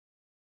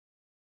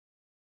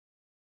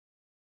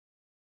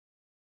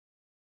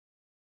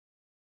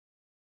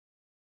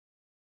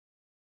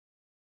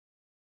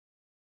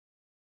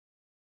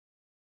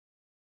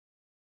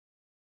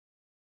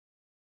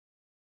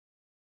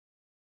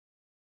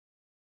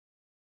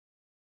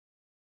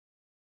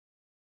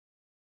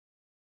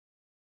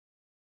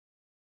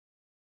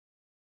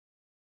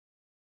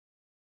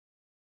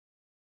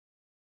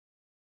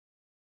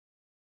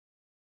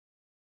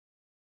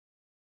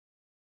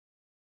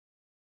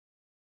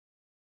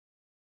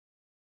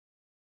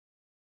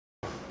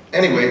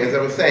Anyway, as I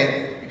was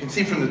saying, you can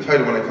see from the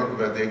title when I talk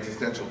about the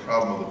existential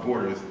problem of the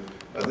borders,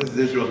 this is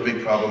Israel's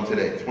big problem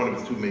today. It's one of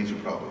its two major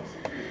problems.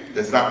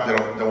 That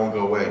won't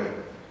go away.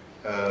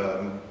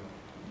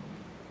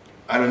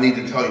 I don't need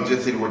to tell you,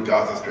 just say the word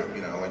Gaza Strip,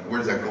 you know, like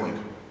where's that going?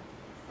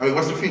 I mean,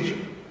 what's the future?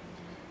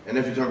 And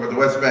if you talk about the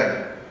West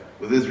Bank,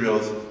 with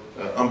Israel's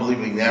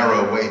unbelievably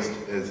narrow waist,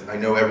 as I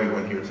know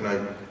everyone here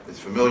tonight is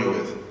familiar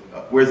with,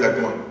 where's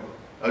that going?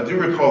 Do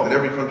recall that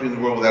every country in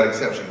the world without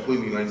exception,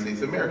 including the United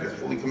States of America, is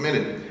fully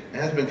committed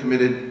and has been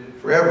committed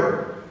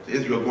forever to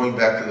Israel going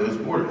back to those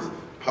borders,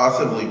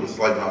 possibly with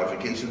slight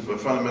modifications, but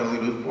fundamentally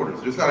those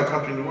borders. There's not a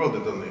country in the world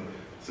that doesn't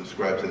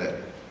subscribe to that.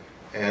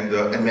 And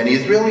many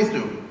Israelis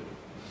do.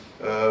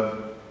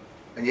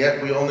 And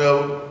yet we all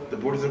know the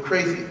borders are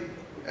crazy.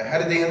 How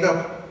did they end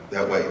up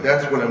that way?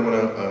 That's what I'm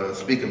going to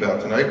speak about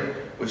tonight,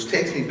 which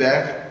takes me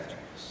back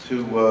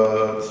to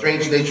the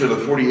strange nature of the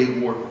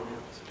 48 war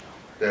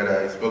that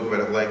I spoke about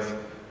at length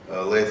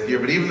last year.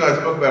 But even though I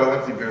spoke about it at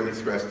length, we barely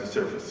scratched the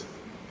surface.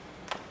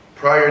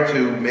 Prior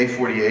to May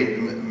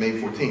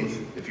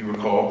 14th, if you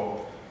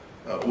recall,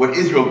 what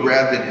Israel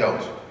grabbed and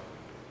held.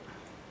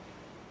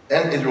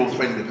 And Israel was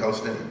fighting the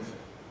Palestinians.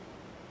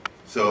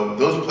 So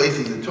those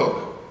places it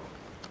took,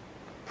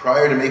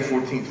 prior to May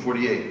 14th,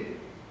 48,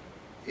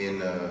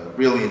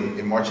 really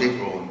in March,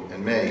 April,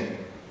 and May,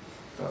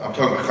 I'm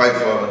talking about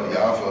Haifa,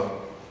 Jaffa,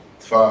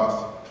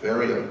 Tzfas,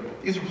 Tveria.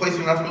 These were places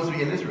that were not supposed to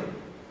be in Israel.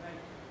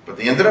 But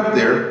they ended up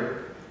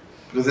there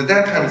because at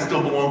that time it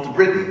still belonged to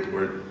Britain,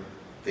 where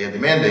they had the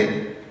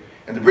mandate,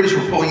 and the British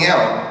were pulling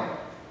out,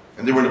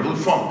 and they were in a blue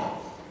funk.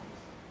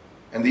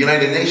 And the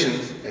United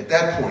Nations, at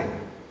that point,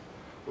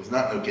 was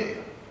not okay.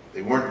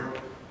 They weren't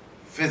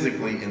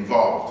physically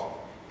involved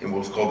in what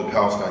was called the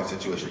Palestine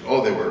situation.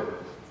 Oh, they were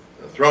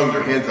throwing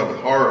their hands up with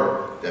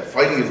horror that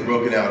fighting has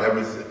broken out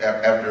ever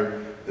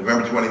after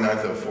November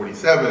 29th of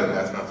 47, and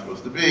that's not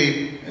supposed to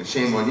be, and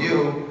shame on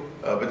you,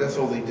 but that's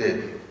all they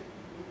did.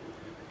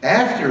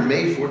 After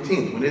May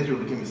 14th, when Israel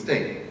became a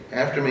state,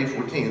 after May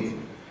 14th,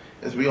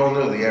 as we all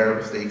know, the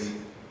Arab states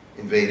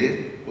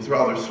invaded with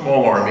rather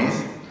small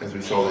armies, as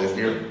we saw last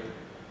year.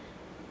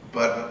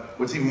 But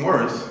what's even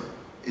worse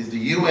is the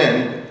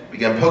UN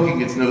began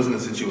poking its nose in the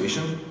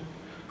situation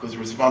because the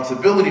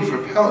responsibility for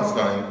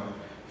Palestine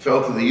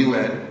fell to the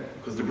UN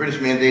because the British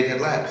mandate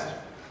had lapsed.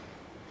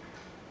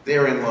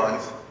 Therein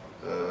lies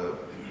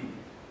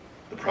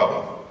the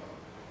problem.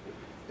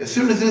 As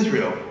soon as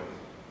Israel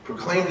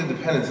proclaimed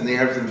independence and the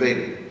Arabs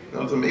invaded,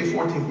 that was on May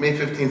 14th, May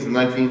 15th of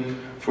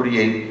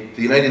 1948,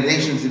 the United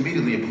Nations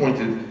immediately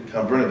appointed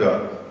Count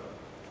Bernadotte.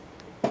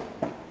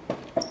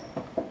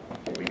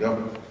 Here we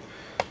go.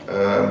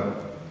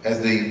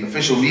 As the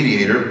official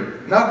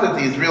mediator, not that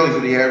the Israelis or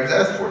the Arabs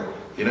asked for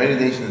it. The United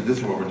Nations, this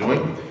is what we're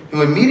doing,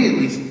 who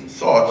immediately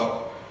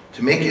sought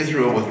to make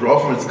Israel withdraw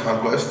from its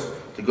conquest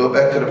to go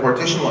back to the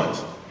partition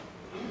lines.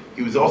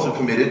 He was also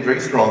committed very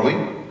strongly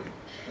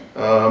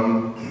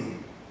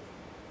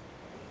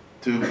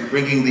to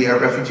bringing the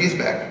Arab refugees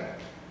back,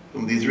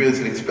 whom the Israelis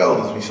had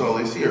expelled, as we saw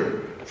this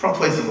year, from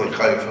places like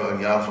Haifa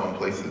and Jaffa and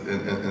places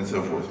and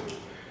so forth.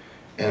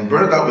 And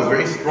Bernadotte was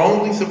very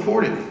strongly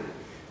supported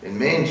in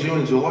May and June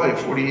and July of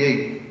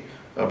 48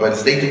 by the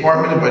State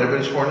Department and by the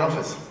British Foreign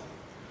Office.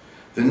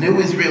 The new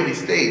Israeli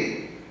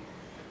state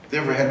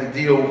therefore had to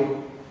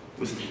deal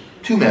with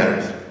two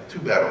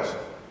battles.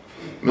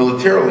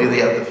 Militarily, they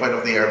had to fight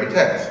off the Arab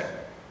attacks.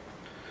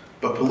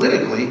 But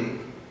politically,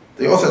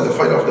 they also had to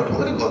fight off the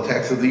political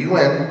attacks of the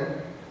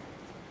UN,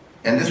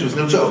 and this was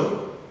no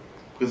joke,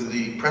 because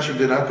the pressure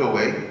did not go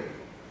away.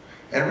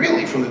 And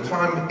really, from the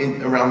time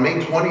around May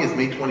 20th,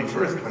 May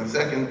 21st,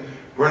 22nd,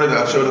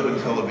 Bernadotte showed up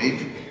in Tel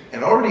Aviv,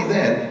 and already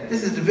then,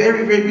 this is the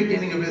very, very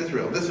beginning of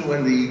Israel. This is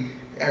when the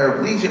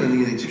Arab Legion and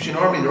the Egyptian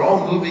army, they're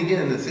all moving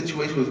in, and the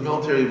situation was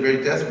militarily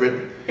very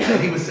desperate.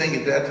 And he was saying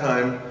at that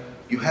time,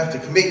 you have to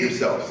commit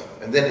yourselves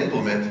and then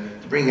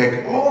implement to bring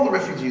back all the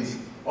refugees,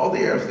 all the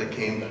Arabs that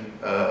came,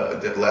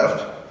 that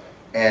left.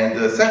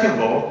 And second of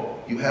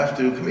all, you have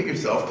to commit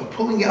yourself to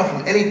pulling out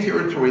from any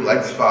territory like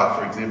Sfat,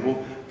 for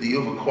example, that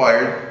you've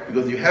acquired,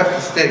 because you have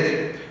to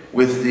stick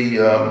with the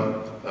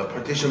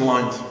partition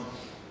lines,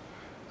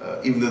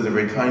 even though they're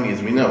very tiny,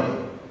 as we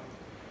know.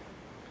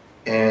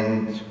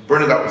 And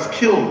Bernadotte was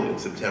killed in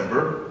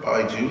September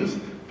by Jews,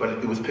 but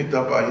it was picked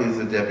up by his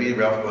deputy,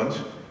 Ralph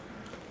Bunche,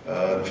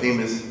 the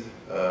famous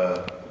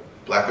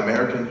black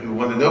American who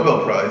won the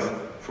Nobel Prize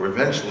for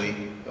eventually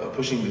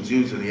pushing the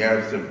Jews and the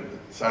Arabs to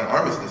sign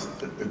armistice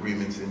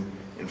agreements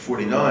in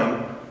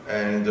 49.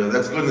 And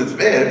that's good and that's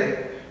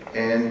bad.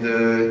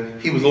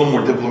 And he was a little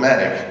more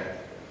diplomatic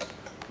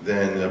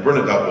than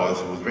Bernadotte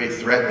was. It was very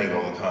threatening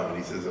all the time. And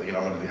he says, you know,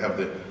 I'm going to have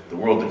the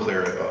world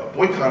declare a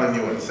boycott on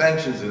you and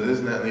sanctions and this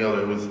and that and the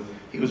other.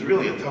 He was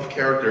really a tough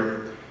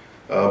character.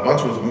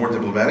 Bunche was more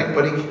diplomatic,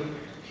 but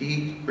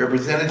he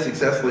represented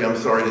successfully, I'm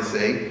sorry to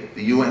say,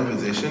 the UN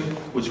position,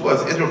 which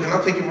was Israel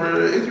cannot take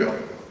over Israel.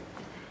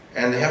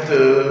 And they have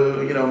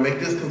to, you know, make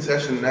this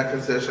concession and that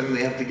concession.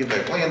 They have to give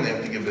back land. They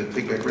have to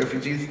take back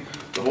refugees,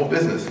 the whole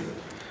business.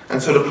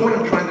 And so the point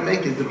I'm trying to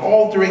make is that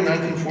all during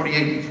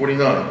 1948 and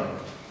 49,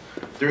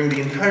 during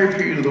the entire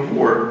period of the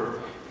war,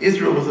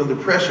 Israel was under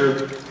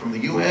pressure from the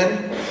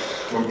UN,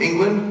 from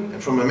England,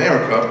 and from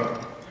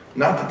America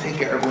not to take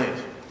Arab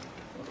land.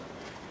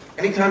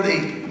 Anytime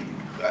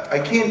I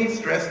can't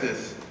stress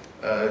this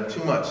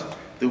too much,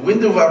 the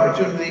window of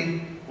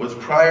opportunity was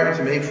prior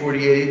to May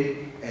 48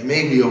 and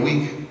maybe a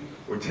week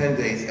or 10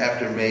 days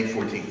after May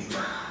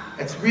 14th.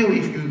 That's really,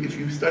 if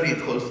you study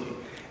it closely.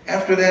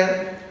 After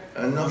that,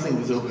 nothing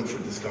was open for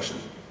discussion.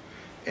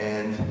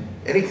 And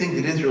anything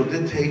that Israel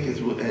did take,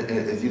 as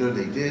you know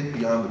they did,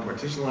 beyond the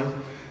partition line,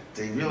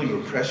 they really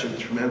were pressured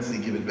tremendously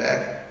to give it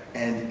back.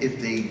 And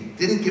if they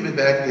didn't give it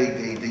back,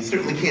 they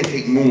certainly can't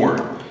take more.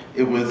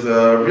 It was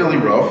really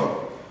rough.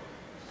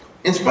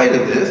 In spite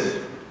of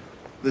this,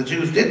 the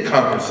Jews did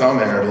conquer some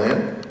Arab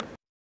land.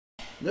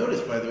 Notice,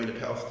 by the way, the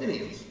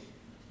Palestinians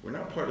were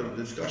not part of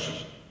the discussion.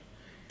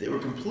 They were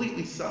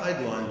completely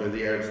sidelined by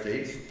the Arab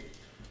states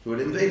who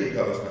had invaded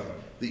Palestine.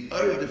 The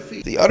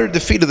utter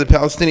defeat of the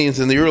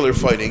Palestinians in the earlier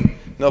fighting,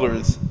 in other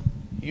words,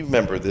 you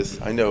remember this,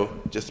 I know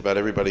just about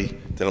everybody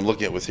that I'm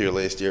looking at was here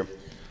last year.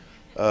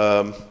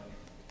 As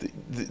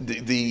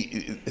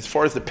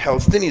far as the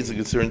Palestinians are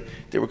concerned,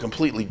 they were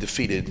completely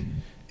defeated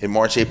in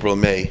March, April,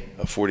 and May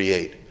of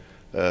 48.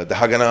 The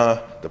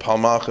Haganah, the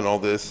Palmach, and all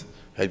this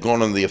had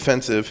gone on the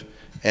offensive,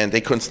 and they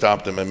couldn't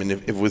stop them. I mean,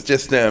 if it was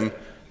just them,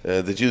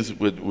 the Jews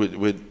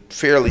would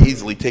fairly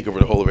easily take over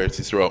the whole of Eretz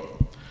Yisrael.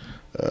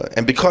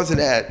 And because of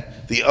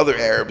that, the other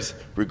Arabs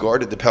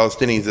regarded the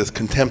Palestinians as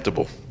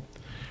contemptible.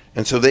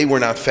 And so they were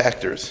not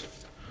factors.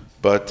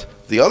 But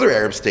the other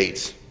Arab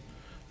states,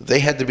 they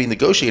had to be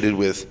negotiated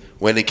with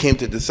when it came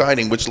to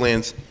deciding which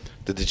lands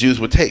that the Jews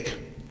would take.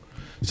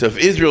 So if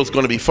Israel's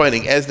going to be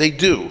fighting, as they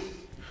do,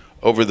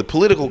 over the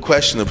political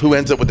question of who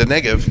ends up with the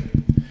Negev,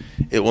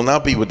 it will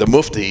not be with the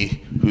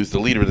Mufti, who's the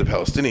leader of the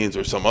Palestinians,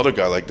 or some other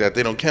guy like that.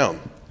 They don't count.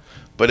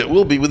 But it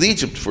will be with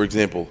Egypt, for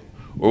example,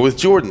 or with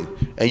Jordan.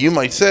 And you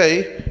might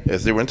say,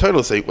 as they were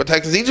entitled to say, what the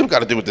heck has Egypt got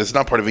to do with this? It's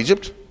not part of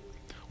Egypt.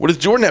 What does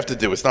Jordan have to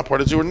do? It's not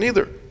part of Jordan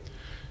either.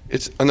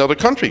 It's another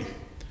country.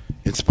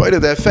 In spite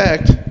of that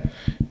fact,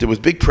 there was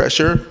big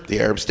pressure, the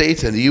Arab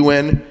states and the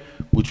UN,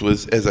 which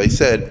was, as I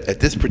said, at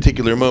this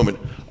particular moment,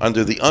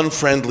 under the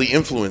unfriendly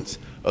influence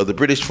of the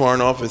British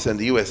Foreign Office and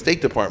the US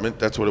State Department,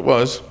 that's what it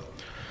was,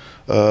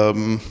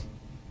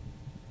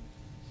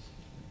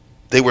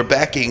 they were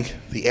backing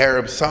the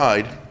Arab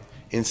side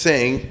in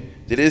saying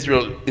that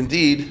Israel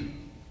indeed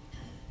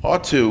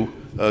ought to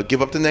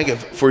give up the Negev,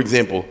 for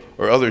example,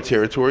 or other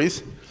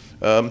territories,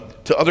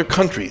 to other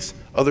countries,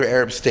 other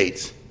Arab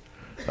states.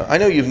 I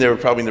know you've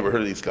probably never heard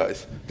of these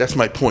guys. That's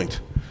my point.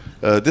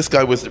 This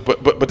guy was,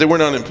 but they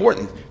weren't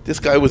unimportant. This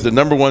guy was the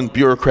 #1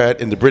 bureaucrat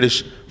in the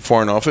British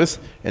Foreign Office,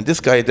 and this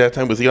guy at that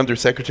time was the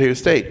Undersecretary of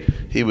State.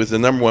 He was the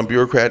 #1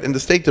 bureaucrat in the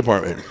State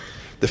Department.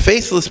 The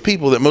faceless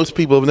people that most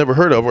people have never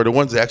heard of are the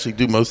ones that actually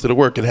do most of the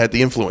work and had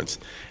the influence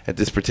at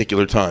this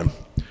particular time.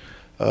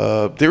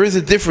 There is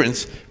a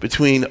difference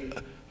between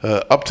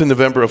up to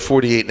November of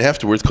 48 and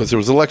afterwards, because there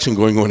was an election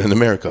going on in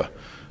America.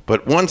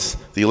 But once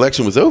the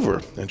election was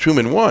over and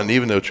Truman won,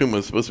 even though Truman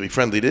was supposed to be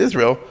friendly to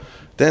Israel,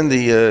 then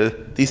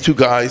these two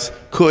guys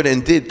could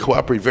and did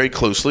cooperate very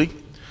closely.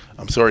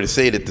 I'm sorry to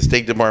say that the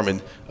State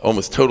Department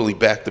almost totally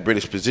backed the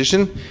British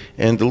position,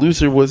 and the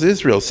loser was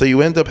Israel. So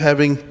you end up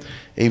having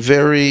a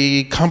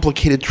very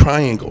complicated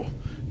triangle.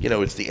 You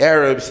know, it's the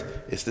Arabs,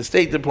 it's the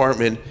State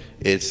Department,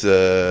 it's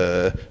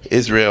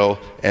Israel,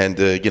 and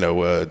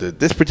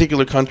this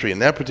particular country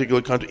and that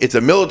particular country. It's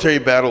a military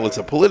battle, it's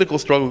a political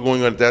struggle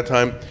going on at that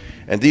time,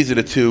 and these are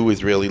the two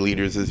Israeli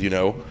leaders, as you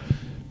know.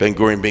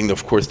 Ben-Gurion being,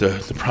 of course,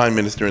 the prime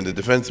minister and the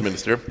defense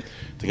minister,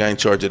 the guy in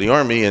charge of the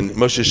army, and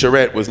Moshe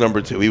Sharett was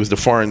 #2. He was the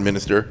foreign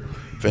minister,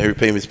 very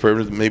famous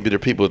person. Maybe there are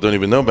people that don't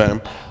even know about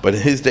him, but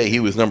in his day,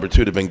 he was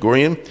 #2 to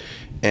Ben-Gurion.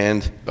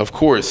 And, of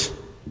course,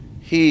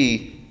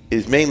 he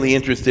is mainly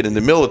interested in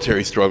the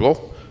military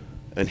struggle,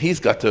 and he's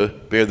got to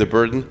bear the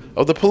burden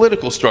of the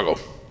political struggle.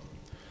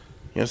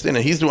 You understand?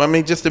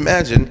 And just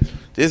imagine,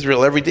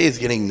 Israel every day is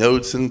getting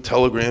notes and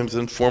telegrams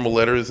and formal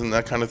letters and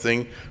that kind of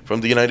thing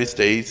from the United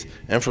States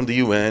and from the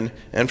UN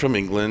and from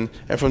England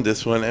and from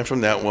this one and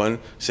from that one,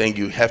 saying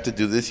you have to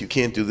do this, you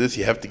can't do this,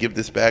 you have to give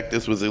this back,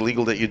 this was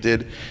illegal that you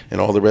did, and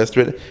all the rest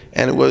of it.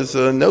 And it was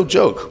no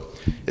joke.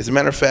 As a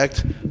matter of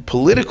fact,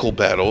 political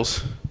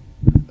battles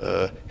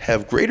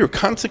have greater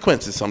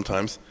consequences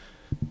sometimes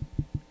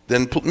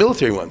than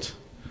military ones,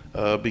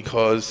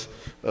 because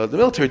the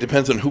military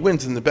depends on who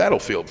wins in the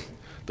battlefield.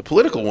 The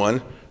political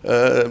one,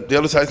 the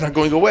other side's not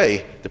going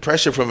away. The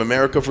pressure from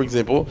America, for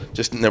example,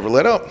 just never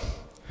let up.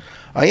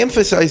 I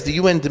emphasize the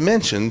UN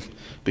dimension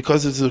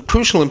because it's of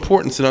crucial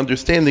importance in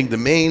understanding the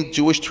main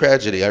Jewish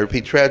tragedy, I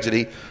repeat,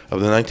 tragedy of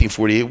the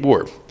 1948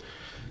 war.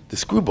 The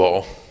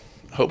screwball,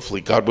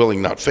 hopefully, God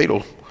willing, not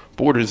fatal,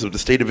 borders of the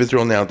state of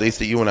Israel nowadays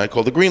that you and I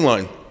call the Green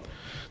Line.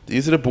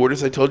 These are the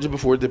borders I told you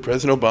before that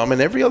President Obama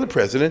and every other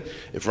president,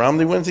 if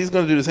Romney wins, he's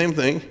going to do the same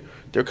thing.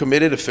 They're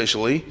committed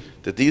officially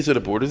that these are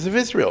the borders of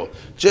Israel.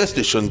 Just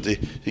as shouldn't, the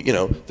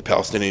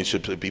Palestinians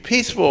should be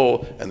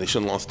peaceful, and they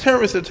shouldn't launch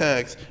terrorist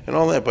attacks, and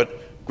all that.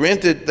 But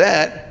granted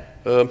that,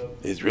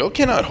 Israel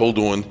cannot hold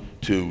on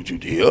to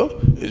Judea.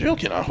 Israel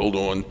cannot hold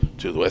on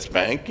to the West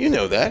Bank. You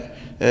know that.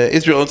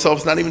 Israel itself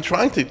is not even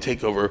trying to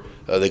take over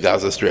the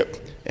Gaza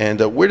Strip. And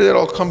where did that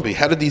all come to be?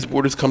 How did these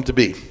borders come to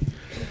be?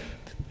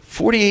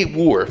 48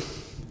 war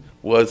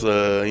was,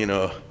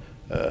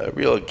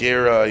 real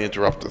guerra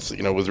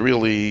interruptus. Was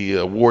really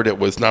a war that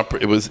was not.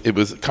 It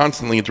was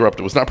constantly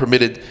interrupted. It was not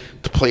permitted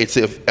to play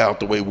itself out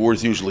the way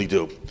wars usually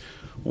do.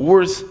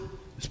 Wars,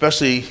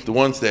 especially the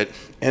ones that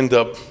end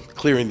up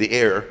clearing the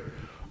air,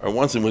 are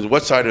ones in which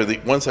one side or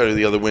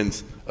the other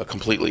wins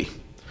completely,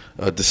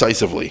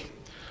 decisively.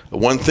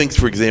 One thinks,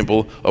 for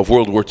example, of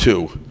World War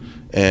II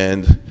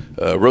and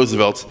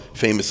Roosevelt's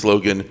famous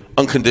slogan,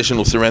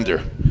 "Unconditional surrender,"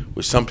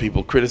 which some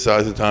people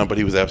criticized at the time, but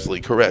he was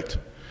absolutely correct.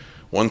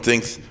 One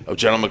thinks of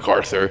General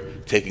MacArthur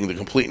taking the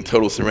complete and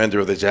total surrender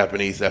of the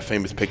Japanese, that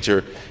famous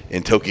picture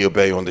in Tokyo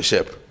Bay on the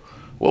ship.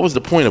 What was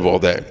the point of all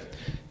that?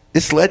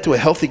 This led to a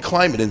healthy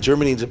climate in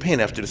Germany and Japan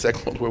after the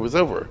Second World War was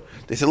over.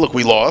 They said, look,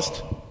 we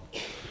lost,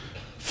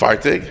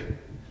 fertig,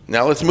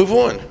 now let's move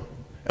on.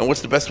 And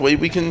what's the best way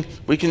we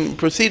can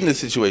proceed in this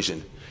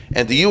situation?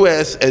 And the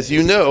US, as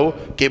you know,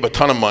 gave a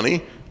ton of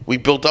money. We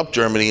built up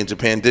Germany and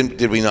Japan,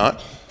 did we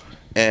not?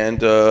 And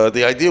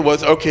the idea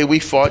was, okay, we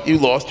fought, you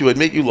lost, you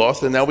admit you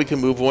lost, and now we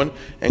can move on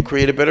and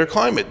create a better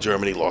climate.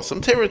 Germany lost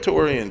some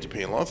territory, and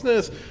Japan lost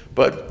this,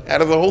 but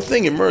out of the whole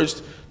thing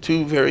emerged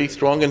two very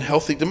strong and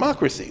healthy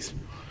democracies.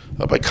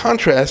 By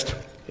contrast,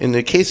 in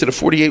the case of the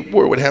 48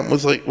 war, what happened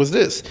was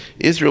this.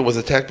 Israel was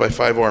attacked by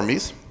 5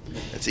 armies.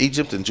 That's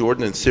Egypt and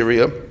Jordan and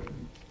Syria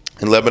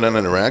and Lebanon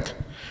and Iraq,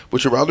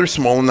 which are rather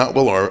small and not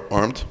well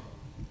armed.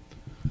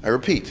 I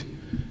repeat,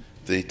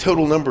 the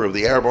total number of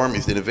the Arab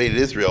armies that invaded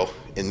Israel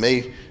in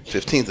May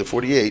 15th of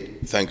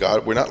 48, thank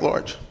God, were not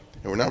large,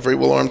 and were not very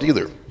well armed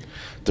either.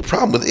 The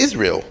problem with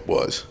Israel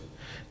was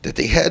that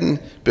they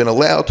hadn't been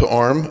allowed to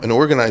arm and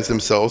organize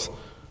themselves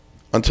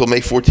until May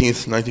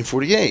 14th,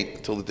 1948,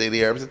 until the day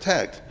the Arabs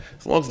attacked.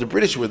 As long as the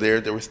British were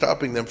there, they were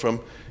stopping them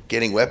from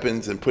getting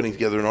weapons and putting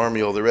together an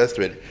army, all the rest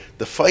of it.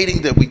 The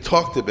fighting that we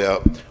talked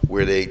about,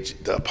 where the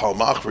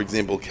Palmach, for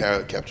example,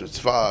 captured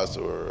Tzfas,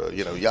 or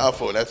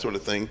Yaffo, and that sort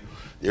of thing,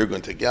 they were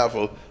going to take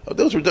Yaffo.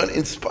 Those were done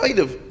in spite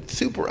of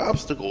super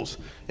obstacles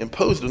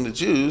imposed on the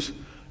Jews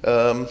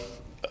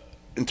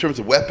in terms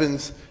of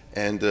weapons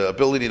and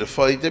ability to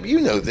fight. You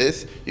know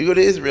this. You go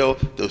to Israel,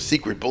 those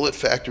secret bullet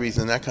factories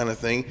and that kind of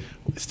thing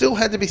still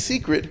had to be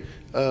secret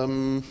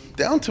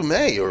down to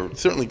May, or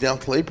certainly down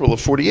to April of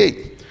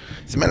 48.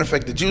 As a matter of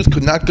fact, the Jews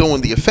could not go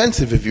on the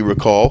offensive, if you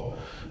recall,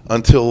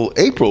 until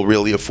April,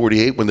 really, of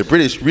 48, when the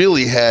British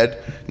really had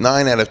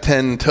 9 out of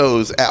 10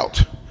 toes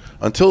out.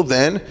 Until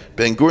then,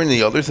 Ben-Gurion and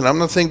the others, and I'm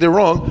not saying they're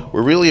wrong,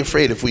 were really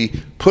afraid if we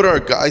put our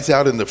guys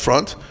out in the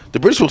front, the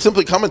British will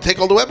simply come and take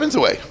all the weapons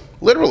away,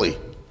 literally.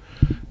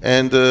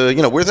 And,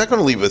 where's that going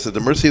to leave us? At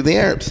the mercy of the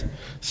Arabs.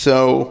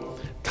 So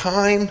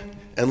time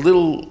and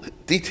little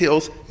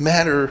details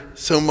matter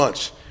so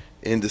much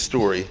in the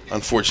story,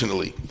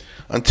 unfortunately.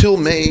 Until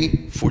May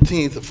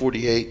 14th of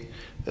 48,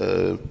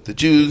 the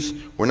Jews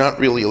were not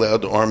really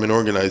allowed to arm and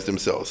organize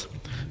themselves.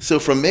 So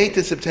from May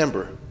to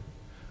September,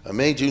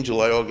 May, June,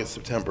 July, August,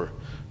 September,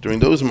 during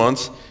those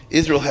months,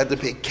 Israel had to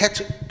play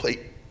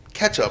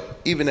catch up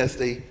even as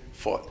they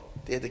fought.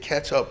 They had to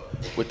catch up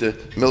with the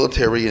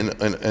military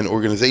and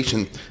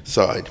organization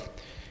side.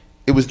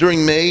 It was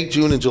during May,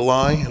 June, and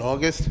July, and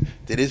August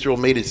that Israel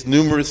made its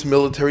numerous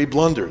military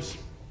blunders.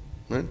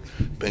 Right?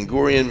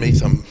 Ben-Gurion made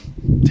some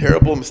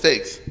terrible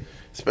mistakes,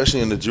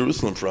 especially on the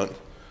Jerusalem front,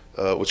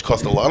 which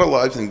cost a lot of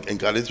lives and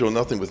got Israel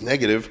nothing but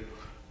negative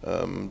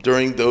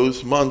during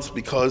those months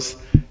because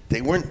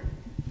they weren't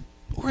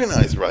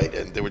organized right,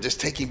 and they were just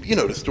taking,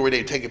 the story,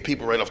 they were taking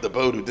people right off the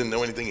boat who didn't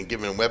know anything and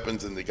giving them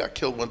weapons, and they got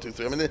killed 1, 2,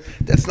 3. I mean,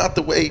 that's not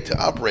the way to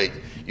operate.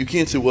 You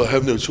can't say, well, I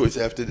have no choice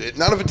after that.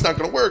 None of it's not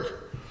going to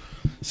work.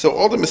 So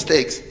all the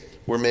mistakes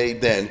were made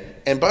then.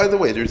 And by the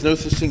way, there's no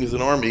such thing as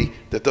an army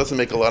that doesn't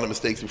make a lot of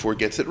mistakes before it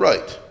gets it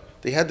right.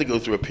 They had to go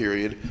through a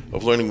period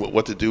of learning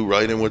what to do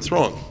right and what's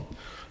wrong.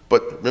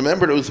 But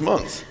remember those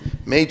months,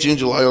 May, June,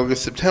 July,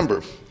 August,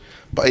 September.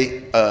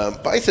 By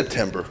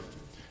September,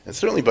 and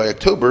certainly by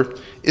October,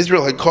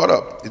 Israel had caught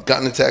up. It had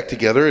gotten its act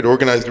together. It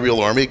organized a real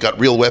army. It got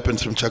real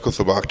weapons from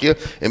Czechoslovakia.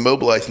 It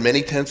mobilized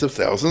many tens of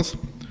thousands.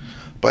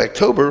 By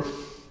October,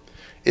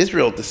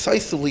 Israel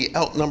decisively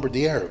outnumbered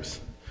the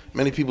Arabs.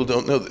 Many people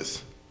don't know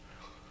this.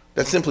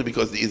 That's simply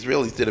because the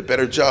Israelis did a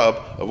better job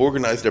of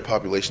organizing their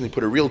population. They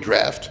put a real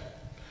draft,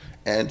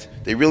 and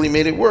they really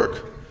made it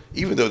work,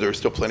 even though there were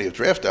still plenty of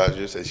draft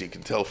dodgers, as you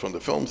can tell from the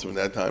films from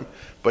that time.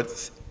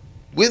 But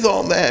with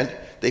all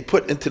that, they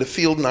put into the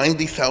field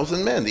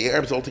 90,000 men. The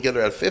Arabs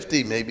altogether had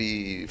 50,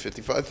 maybe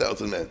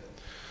 55,000 men.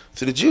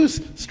 So the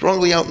Jews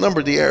strongly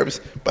outnumbered the Arabs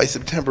by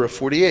September of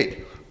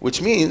 48, which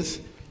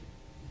means,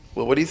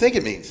 well, what do you think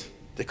it means?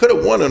 They could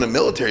have won on a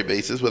military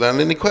basis without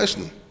any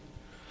question.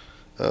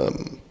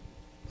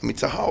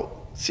 Tzahal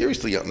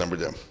seriously outnumbered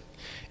them.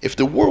 If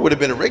the war would have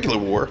been a regular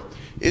war,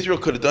 Israel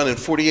could have done in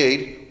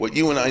 48 what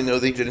you and I know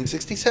they did in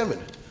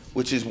 67,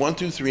 which is 1,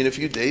 2, 3 in a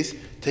few days,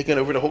 taking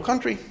over the whole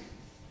country.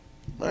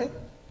 right?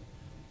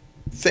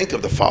 Think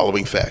of the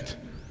following fact,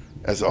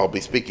 as I'll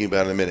be speaking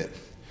about in a minute.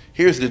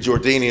 Here's the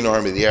Jordanian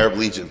army, the Arab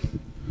Legion,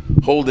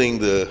 holding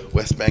the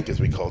West Bank, as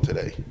we call it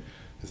today,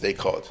 as they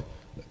call it,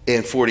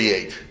 in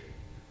 48.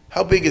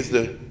 How big is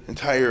the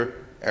entire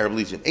Arab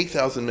Legion?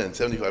 8,000 men,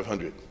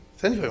 7,500.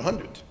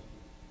 7,500.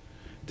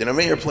 They don't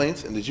have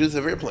airplanes, and the Jews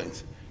have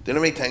airplanes. They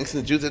don't have tanks,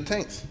 and the Jews have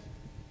tanks.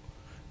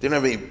 They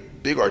don't have any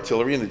big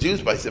artillery, and the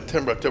Jews by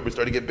September, October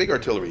started to get big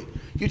artillery.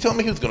 You tell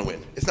me who's going to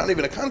win. It's not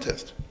even a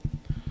contest.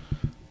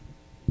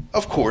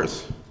 Of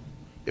course,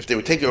 if they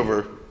would take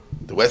over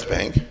the West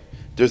Bank,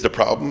 there's the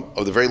problem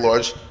of the very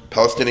large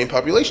Palestinian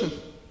population.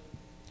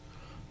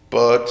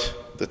 But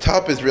the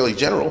top Israeli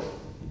general,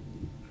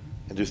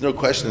 and there's no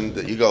question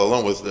that Yigal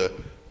Allon was the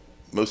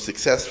most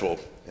successful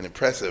and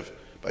impressive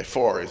by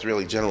far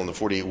Israeli general in the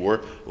 48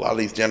 war. A lot of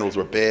these generals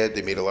were bad.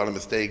 They made a lot of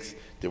mistakes.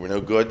 They were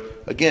no good.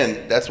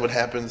 Again, that's what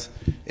happens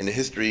in the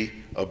history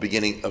of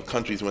beginning of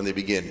countries when they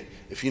begin.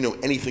 If you know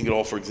anything at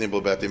all, for example,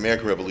 about the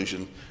American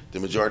Revolution, the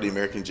majority of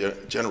American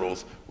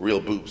generals were real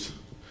boobs.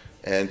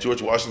 And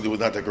George Washington was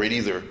not that great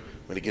either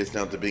when it gets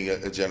down to being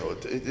a general.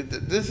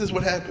 This is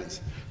what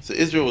happens. So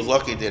Israel was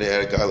lucky that they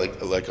had a guy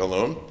like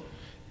Allon,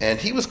 and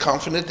he was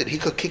confident that he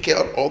could kick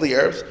out all the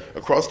Arabs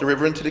across the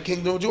river into the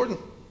kingdom of Jordan.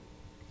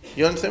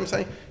 You understand what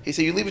I'm saying? He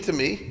said, you leave it to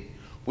me,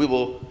 we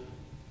will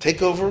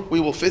take over, we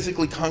will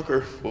physically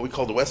conquer what we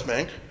call the West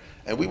Bank,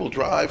 and we will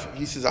drive,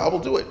 he says, I will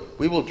do it.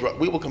 We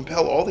will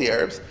compel all the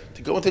Arabs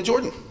to go into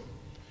Jordan.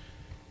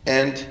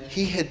 And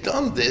he had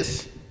done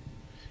this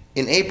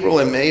in April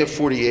and May of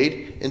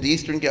 48 in the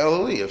Eastern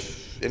Galilee.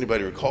 If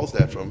anybody recalls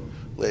that from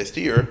last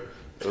year,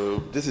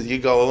 this is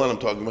Yigal Allon I'm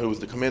talking about, who was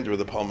the commander of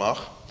the Palmach.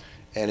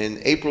 And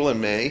in April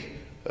and May,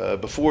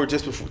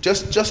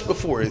 just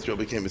before Israel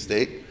became a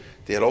state,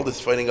 they had all this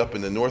fighting up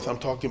in the north. I'm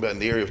talking about in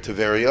the area of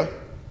Tiberia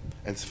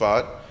and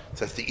Sfat.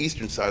 So that's the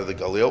eastern side of the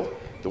Galil,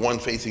 the one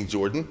facing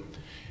Jordan.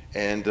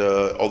 And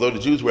although the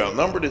Jews were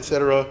outnumbered,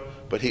 etc.,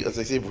 but he, as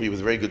I said before, he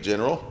was a very good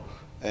general.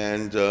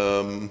 And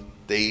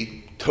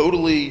they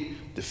totally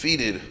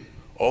defeated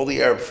all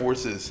the Arab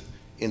forces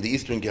in the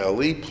eastern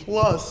Galilee,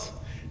 plus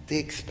they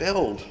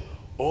expelled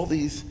all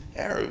these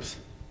Arabs,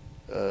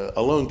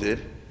 Allon did,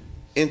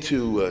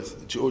 into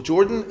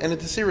Jordan and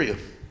into Syria,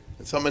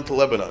 and some into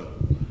Lebanon.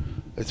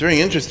 It's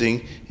very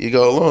interesting.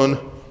 Yigal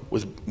Allon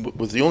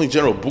was the only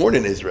general born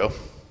in Israel.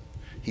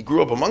 He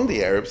grew up among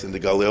the Arabs in the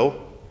Galil,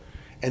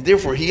 and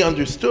therefore he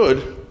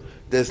understood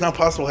that it's not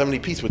possible to have any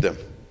peace with them.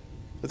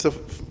 That's a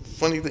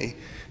funny thing.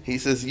 He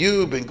says,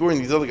 you, Ben Gurion,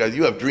 these other guys,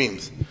 you have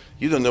dreams.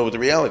 You don't know what the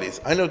reality is.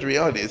 I know what the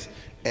reality is,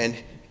 and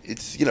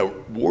it's,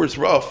 war is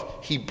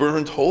rough. He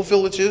burned whole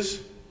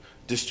villages,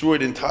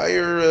 destroyed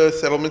entire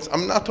settlements.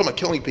 I'm not talking about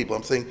killing people.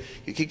 I'm saying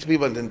you kick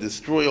people and then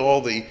destroy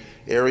all the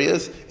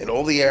areas, and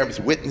all the Arabs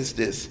witnessed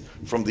this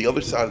from the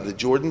other side of the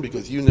Jordan,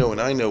 because you know and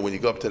I know when you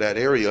go up to that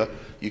area,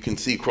 you can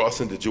see cross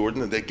into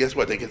Jordan, and guess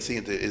what? They can see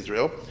into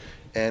Israel.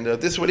 And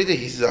this is what he did.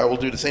 He says, I will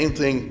do the same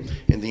thing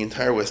in the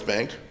entire West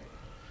Bank.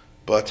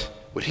 But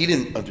what he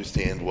didn't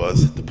understand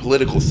was the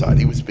political side.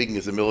 He was speaking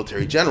as a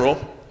military general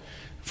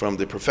from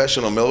the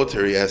professional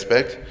military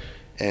aspect,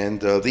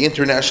 and the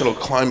international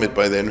climate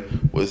by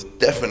then was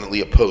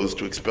definitely opposed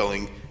to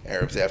expelling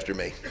Arabs after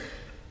May.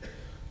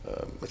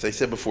 As I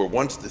said before,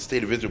 once the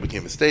state of Israel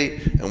became a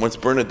state, and once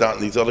Bernadotte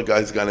and these other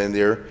guys got in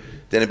there,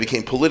 then it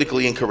became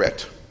politically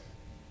incorrect.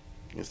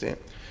 You understand?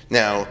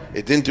 Now,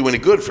 it didn't do any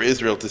good for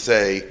Israel to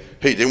say,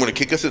 hey, they want to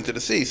kick us into the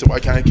sea, so why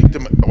can't I kick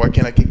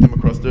them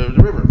across the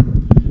river?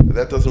 But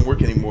that doesn't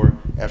work anymore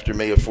after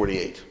May of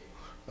 48.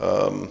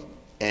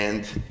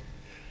 And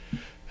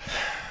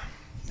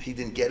he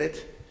didn't get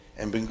it,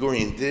 and Ben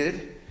Gurion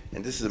did,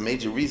 and this is a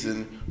major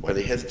reason why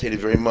they hesitated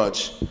very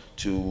much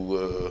to,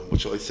 what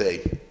shall I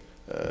say,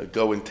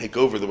 go and take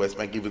over the West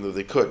Bank, even though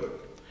they could.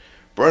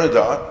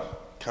 Bernadotte,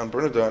 Count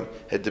Bernadotte,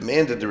 had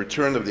demanded the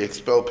return of the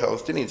expelled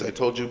Palestinians, I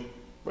told you,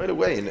 right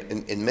away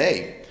in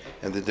May,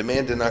 and the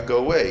demand did not go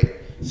away.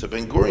 So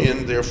Ben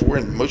Gurion, therefore,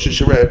 and Moshe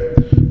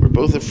Sharett were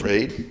both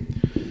afraid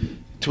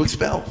to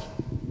expel.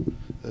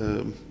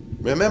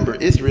 Remember,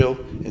 Israel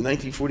in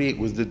 1948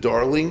 was the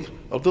darling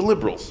of the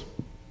liberals.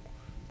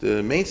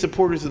 The main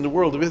supporters in the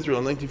world of Israel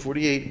in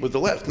 1948 was the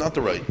left, not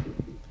the right.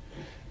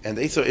 And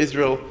they saw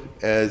Israel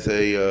as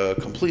a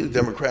completely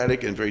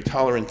democratic and very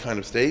tolerant kind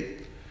of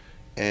state.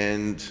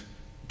 And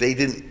they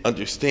didn't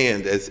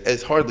understand,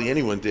 as hardly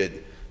anyone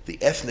did, the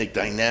ethnic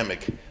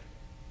dynamic,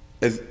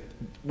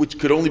 which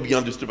could only be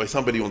understood by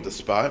somebody on the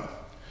spot.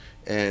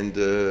 And,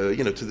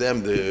 to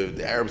them,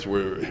 the Arabs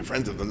were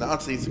friends of the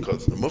Nazis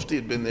because the Mufti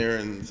had been there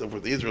and so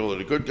forth. Israel are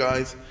the good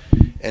guys.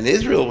 And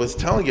Israel was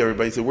telling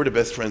everybody, so we're the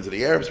best friends of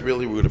the Arabs,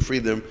 really. We're going to free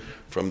them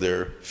from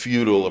their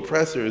feudal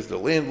oppressors, the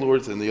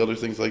landlords, and the other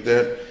things like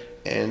that.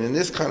 And in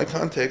this kind of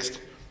context,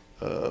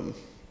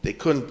 they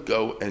couldn't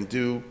go and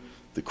do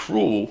the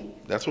cruel,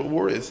 that's what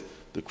war is,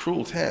 the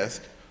cruel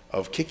task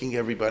of kicking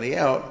everybody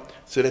out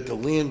so that the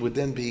land would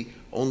then be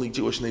only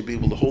Jewish and they'd be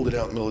able to hold it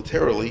out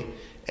militarily.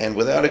 And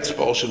without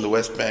expulsion, the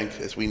West Bank,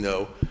 as we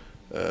know,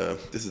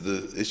 This is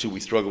the issue we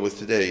struggle with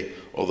today.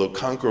 Although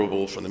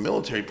conquerable from the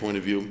military point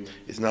of view,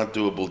 is not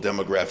doable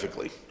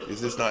demographically.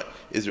 Is this not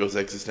Israel's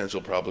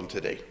existential problem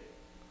today?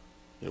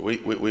 You know,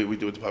 what we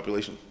do with the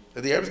population?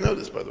 And the Arabs know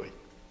this, by the way.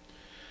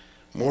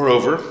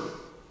 Moreover,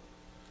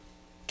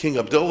 King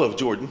Abdullah of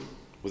Jordan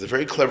was a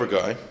very clever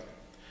guy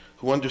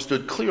who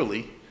understood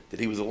clearly that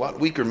he was a lot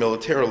weaker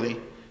militarily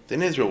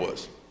than Israel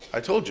was. I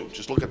told you,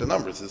 just look at the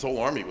numbers. His whole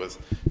army was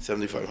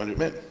 7,500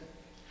 men.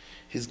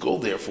 His goal,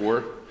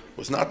 therefore,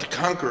 was not to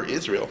conquer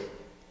Israel,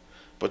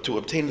 but to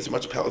obtain as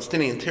much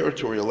Palestinian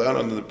territory allowed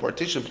under the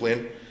partition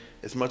plan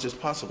as much as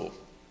possible.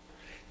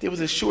 There was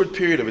a short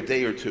period of a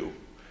day or two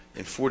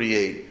in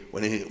 48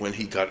 when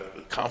he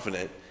got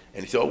confident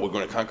and he said, oh, we're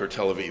going to conquer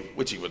Tel Aviv,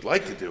 which he would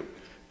like to do.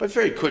 But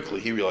very quickly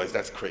he realized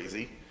that's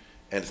crazy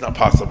and it's not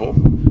possible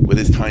with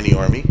his tiny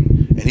army,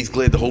 and he's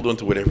glad to hold on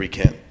to whatever he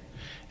can.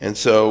 And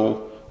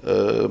so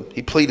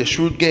he played a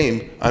shrewd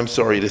game, I'm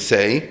sorry to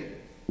say.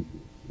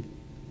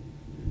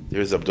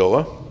 There's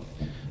Abdullah.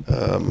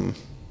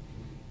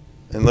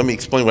 And let me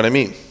explain what I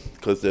mean,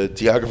 because the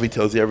geography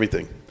tells you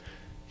everything.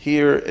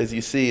 Here, as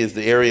you see, is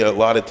the area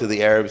allotted to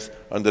the Arabs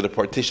under the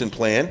partition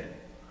plan.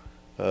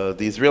 The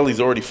Israelis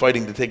are already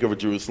fighting to take over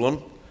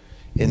Jerusalem.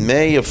 In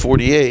May of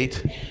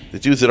 48, the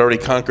Jews had already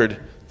conquered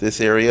this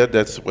area.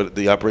 That's what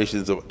the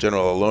operations of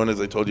General Alon,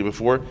 as I told you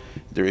before.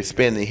 They're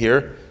expanding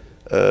here.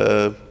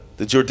 The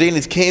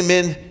Jordanians came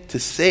in to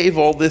save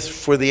all this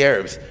for the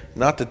Arabs,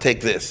 not to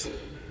take this,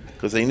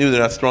 because they knew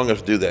they're not strong enough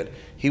to do that.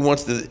 He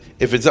wants to,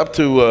 if it's up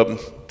to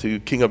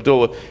King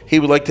Abdullah, he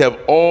would like to have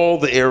all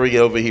the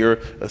area over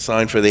here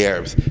assigned for the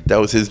Arabs. That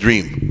was his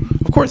dream.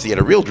 Of course, he had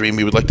a real dream.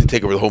 He would like to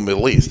take over the whole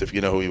Middle East, if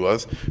you know who he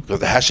was, because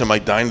the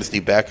Hashemite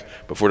dynasty back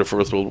before the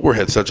First World War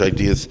had such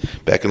ideas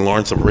back in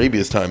Lawrence of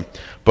Arabia's time.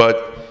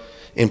 But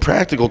in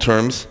practical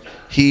terms,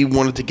 he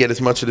wanted to get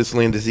as much of this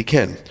land as he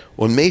can.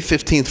 On May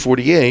 15th,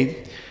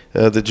 48,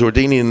 the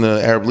Jordanian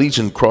Arab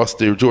Legion crossed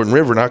the Jordan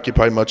River and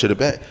occupied much of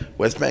the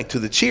West Bank, to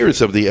the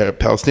cheers of the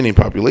Palestinian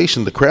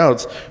population, the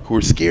crowds who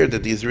were scared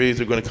that the Israelis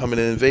were going to come in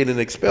and invade and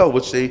expel,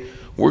 which they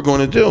were going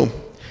to do.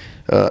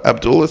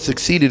 Abdullah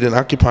succeeded in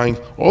occupying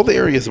all the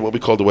areas of what we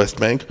call the West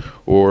Bank,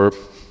 or,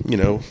 you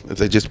know,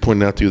 as I just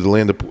pointed out to you, the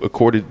land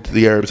accorded to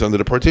the Arabs under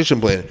the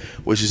partition plan,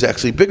 which is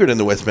actually bigger than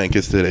the West Bank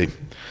is today.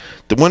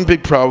 The one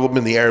big problem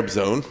in the Arab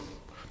zone,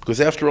 because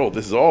after all,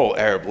 this is all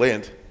Arab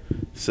land,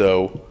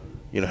 so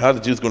you know, how are the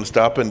Jews going to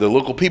stop it? And the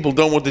local people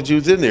don't want the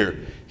Jews in there.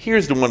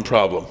 Here's the one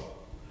problem.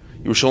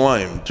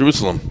 Yerushalayim,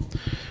 Jerusalem,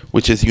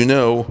 which, as you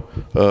know,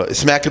 is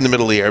smack in the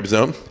middle of the Arab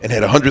zone and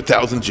had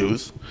 100,000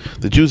 Jews.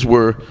 The Jews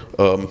were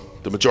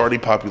the majority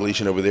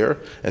population over there.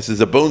 And so there's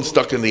a bone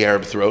stuck in the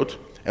Arab throat.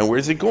 And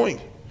where's it going?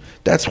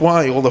 That's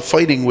why all the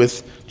fighting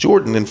with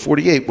Jordan in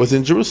 48 was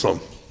in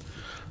Jerusalem.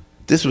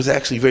 This was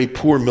actually very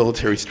poor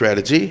military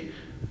strategy,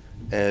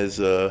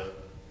 as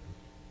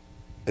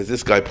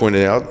this guy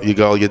pointed out.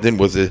 Yigal Yadin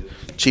was the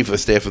chief of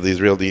staff of the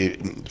Israeli,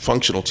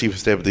 functional chief of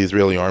staff of the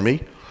Israeli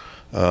army.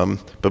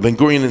 But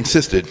Ben-Gurion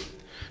insisted.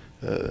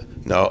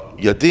 Now,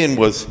 Yadin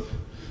was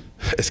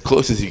as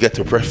close as you get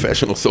to a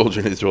professional soldier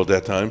in Israel at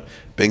that time.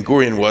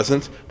 Ben-Gurion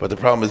wasn't, but the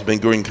problem is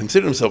Ben-Gurion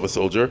considered himself a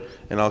soldier,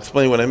 and I'll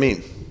explain what I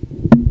mean.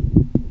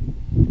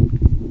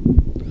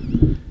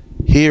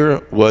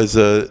 Here's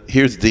the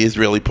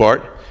Israeli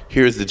part.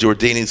 Here's the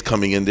Jordanians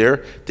coming in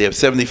there. They have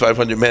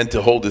 7,500 men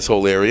to hold this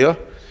whole area.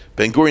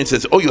 Ben-Gurion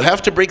says, oh, you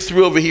have to break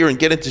through over here and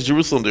get into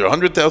Jerusalem. There are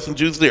 100,000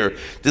 Jews there.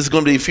 This is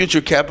going to be a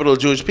future capital of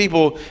Jewish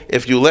people.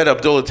 If you let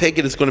Abdullah take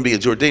it, it's going to be a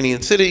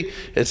Jordanian city,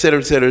 etc.,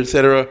 etc.,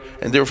 etc.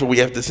 And therefore, we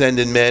have to send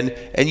in men.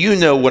 And you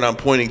know what I'm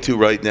pointing to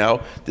right now.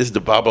 This is the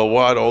Bab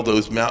al-Wad, all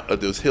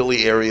those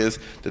hilly areas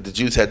that the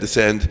Jews had to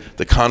send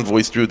the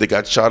convoys through. They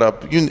got shot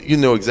up. You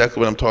know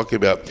exactly what I'm talking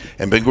about.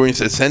 And Ben-Gurion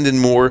says, send in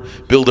more,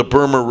 build a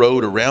Burma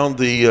road around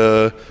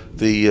the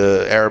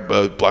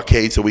Arab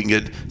blockade so we can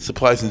get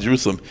supplies in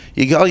Jerusalem.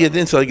 Yigal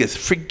Yadin said, I guess,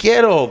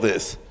 forget all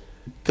this.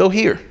 Go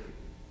here.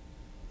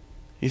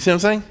 You see what I'm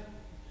saying?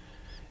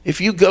 If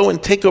you go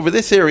and take over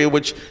this area,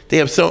 which they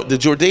have the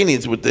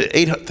Jordanians with the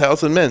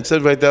 8,000 men,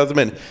 75,000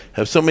 men,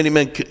 have so many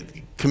men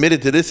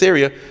committed to this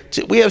area.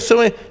 We have so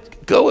many.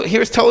 Go,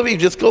 here's Tel Aviv,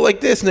 just go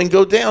like this and then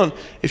go down.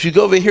 If you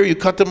go over here, you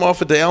cut them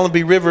off at the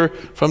Allenby River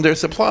from their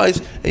supplies,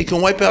 and you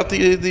can wipe out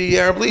the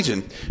Arab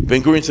Legion.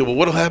 Ben-Gurion said, well,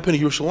 what'll happen to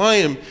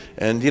Yerushalayim?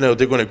 And, you know,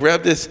 they're going to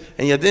grab this.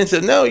 And Yadin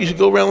said, no, you should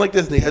go around like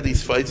this. And they had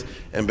these fights.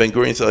 And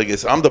Ben-Gurion said, I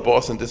guess, I'm the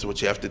boss, and this is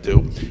what you have to do.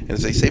 And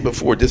as I say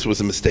before, this was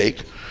a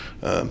mistake.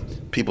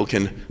 People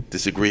can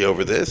disagree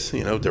over this.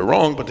 You know, they're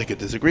wrong, but they can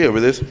disagree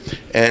over this.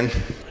 And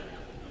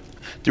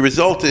the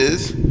result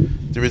is,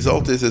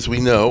 as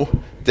we know,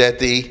 that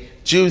the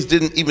Jews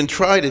didn't even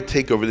try to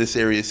take over this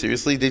area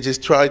seriously. They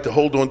just tried to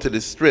hold on to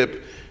this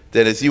strip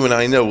that, as you and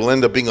I know, will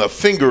end up being a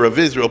finger of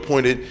Israel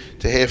pointed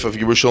to half of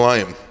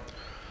Yerushalayim.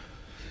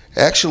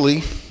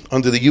 Actually,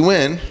 under the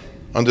UN,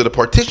 under the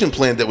partition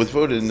plan that was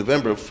voted in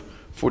November of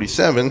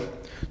 47,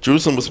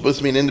 Jerusalem was supposed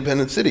to be an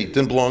independent city. It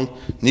didn't belong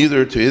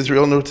neither to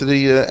Israel nor to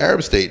the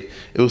Arab state.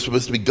 It was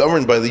supposed to be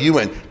governed by the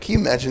UN. Can you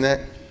imagine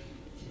that?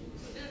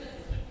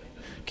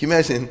 Can you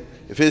imagine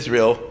if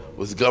Israel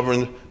was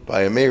governed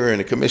by a mayor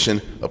and a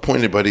commission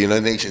appointed by the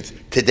United Nations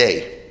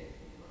today.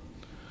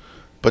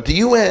 But the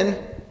UN,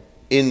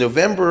 in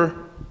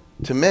November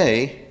to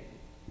May,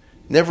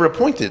 never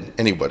appointed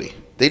anybody.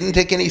 They didn't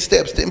take any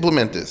steps to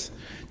implement this.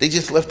 They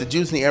just left the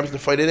Jews and the Arabs to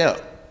fight it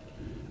out.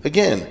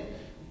 Again,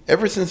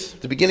 ever since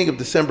the beginning of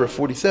December of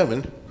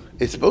 47,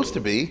 it's supposed to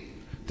be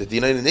that the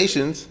United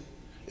Nations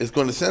is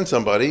going to send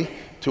somebody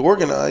to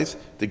organize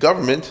the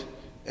government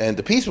and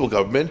the peaceful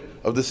government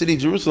of the city of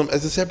Jerusalem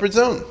as a separate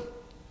zone.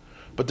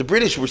 But the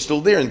British were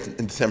still there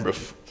in December of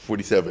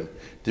 47.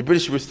 The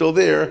British were still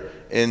there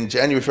in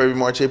January, February,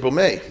 March, April,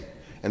 May.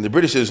 And the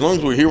British said, as long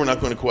as we're here, we're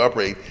not going to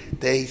cooperate.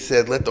 They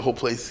said, let the whole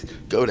place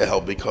go to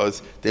hell,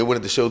 because they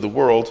wanted to show the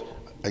world,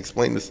 I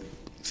explained this,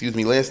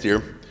 last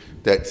year,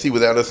 that, see,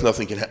 without us,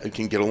 nothing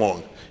can get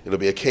along. It'll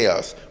be a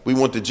chaos. We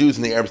want the Jews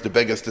and the Arabs to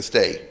beg us to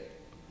stay.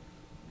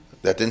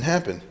 That didn't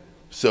happen.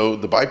 So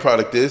the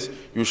byproduct is,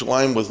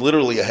 Yerushalayim was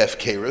literally a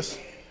hefkeris,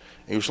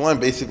 and Yerushalayim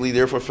basically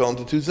therefore fell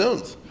into two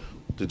zones.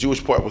 The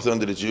Jewish part was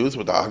under the Jews,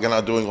 with the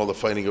Haganah doing all the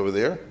fighting over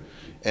there.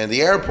 And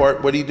the Arab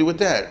part, what do you do with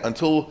that?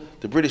 Until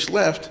the British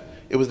left,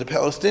 it was the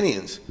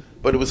Palestinians.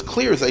 But it was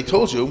clear, as I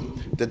told you,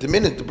 that the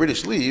minute the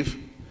British leave,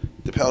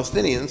 the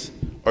Palestinians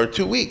are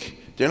too weak.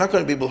 They're not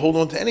going to be able to hold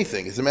on to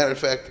anything. As a matter of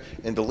fact,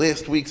 in the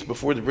last weeks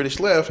before the British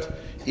left,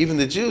 even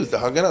the Jews, the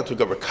Haganah,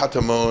 took over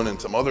Katamon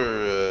and some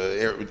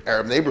other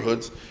Arab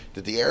neighborhoods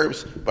that the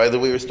Arabs, by the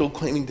way, are still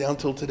claiming down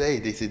till today.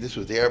 They say this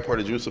was the Arab part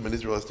of Jerusalem and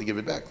Israel has to give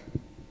it back.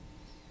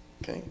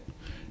 Okay?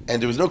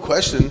 And there was no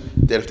question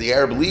that if the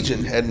Arab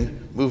Legion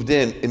hadn't moved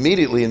in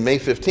immediately in May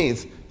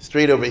 15th,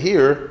 straight over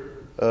here,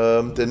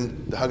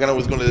 then the Haganah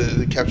was going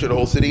to capture the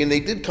whole city, and they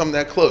did come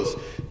that close.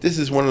 This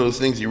is one of those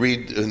things you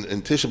read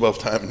in Tisha B'Av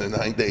time in the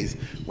 9 days,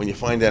 when you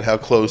find out how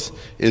close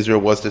Israel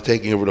was to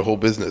taking over the whole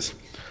business.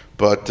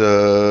 But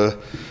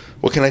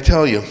what can I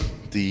tell you?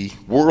 The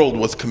world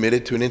was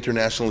committed to an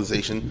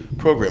internationalization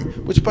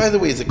program, which, by the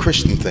way, is a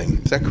Christian thing.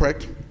 Is that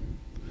correct?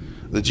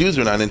 The Jews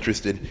are not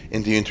interested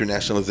in the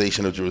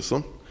internationalization of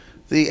Jerusalem.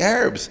 The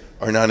Arabs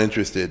are not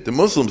interested. The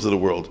Muslims of the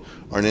world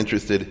aren't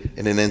interested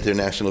in an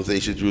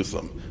internationalization of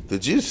Jerusalem. The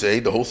Jews say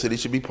the whole city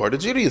should be part of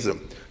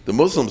Judaism. The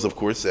Muslims, of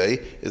course,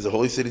 say is the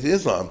holy city to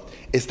Islam.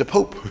 It's the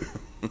Pope.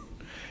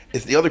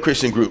 It's the other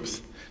Christian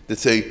groups that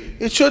say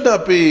it should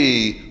not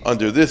be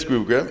under this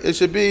group. It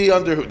should be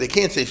under, they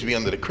can't say it should be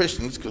under the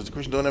Christians, because the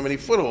Christians don't have any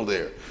foothold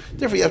there.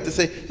 Therefore, you have to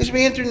say it should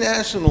be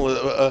international,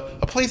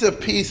 a place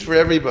of peace for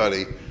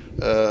everybody.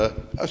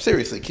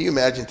 Seriously, can you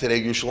imagine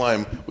today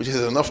Yerushalayim, which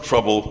has enough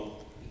trouble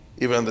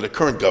even under the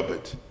current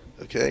government,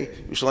 okay?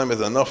 Yerushalayim has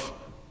enough,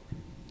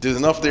 there's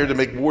enough there to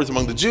make wars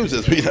among the Jews,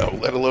 as we know,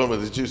 let alone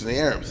with the Jews and the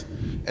Arabs.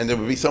 And there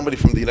would be somebody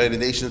from the United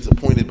Nations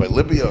appointed by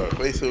Libya or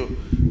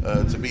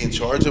Faisal to be in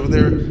charge over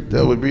there.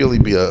 That would really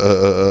be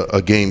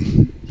a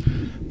game.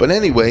 But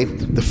anyway,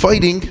 the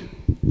fighting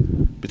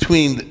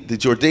between the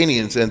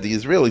Jordanians and the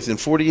Israelis in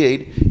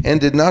 48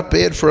 ended not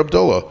bad for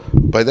Abdullah.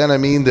 By that I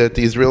mean that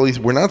the Israelis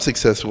were not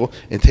successful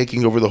in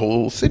taking over the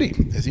whole city,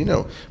 as you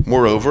know.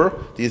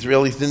 Moreover, the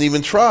Israelis didn't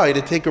even try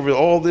to take over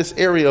all this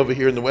area over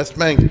here in the West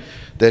Bank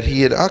that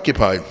he had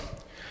occupied.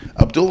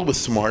 Abdullah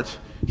was smart.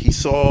 He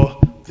saw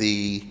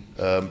the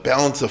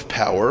balance of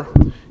power.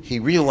 He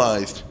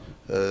realized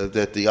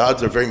that the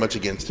odds are very much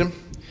against him,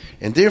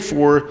 and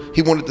therefore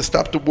he wanted to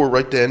stop the war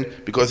right then,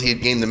 because he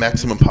had gained the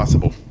maximum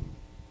possible.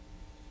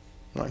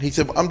 Right? He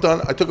said, I'm done.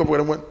 I took over what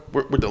I want.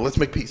 We're done. Let's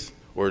make peace,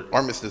 or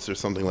armistice, or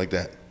something like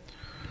that.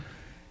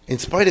 In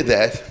spite of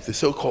that, the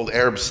so-called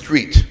Arab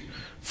Street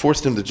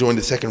forced him to join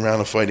the second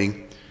round of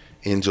fighting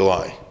in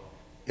July.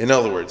 In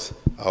other words,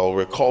 I'll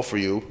recall for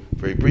you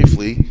very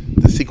briefly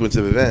the sequence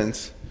of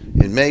events.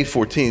 In May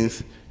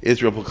 14th,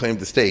 Israel proclaimed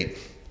the state.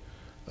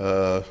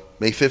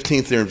 May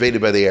 15th, they're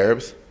invaded by the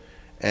Arabs.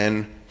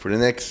 And for the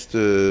next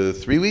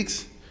 3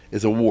 weeks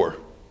is a war.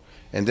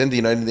 And then the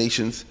United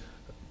Nations,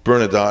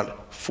 Bernadotte,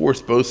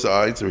 forced both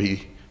sides, or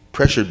he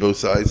pressured both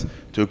sides,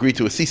 to agree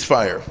to a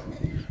ceasefire,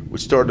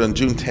 which started on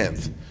June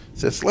 10th.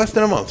 So it's less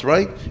than a month,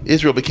 right?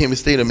 Israel became a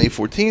state on May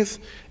 14th,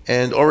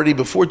 and already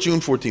before June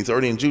 14th,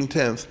 already on June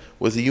 10th,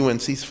 was a UN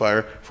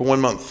ceasefire for 1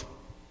 month.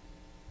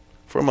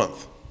 For a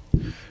month.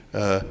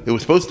 It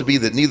was supposed to be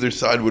that neither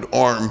side would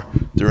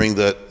arm during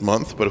that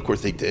month, but of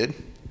course they did.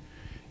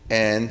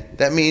 And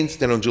that means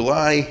that on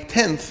July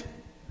 10th,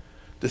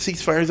 the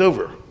ceasefire is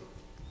over.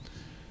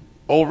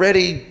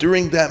 Already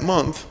during that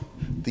month,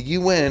 the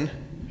UN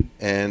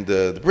and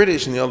the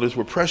British and the others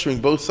were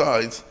pressuring both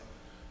sides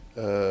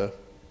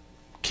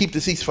keep the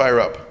ceasefire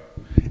up.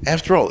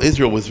 After all,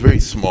 Israel was very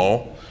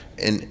small,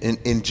 and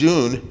in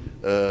June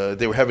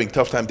they were having a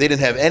tough time. They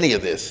didn't have any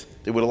of this.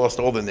 They would have lost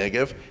all the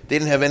Negev. They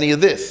didn't have any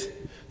of this.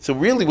 So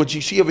really what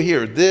you see over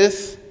here,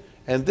 this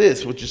and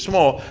this, which is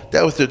small,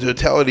 that was the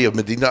totality of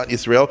Medinat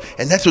Israel,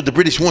 and that's what the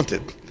British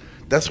wanted.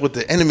 That's what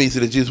the enemies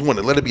of the Jews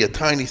wanted. Let it be a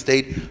tiny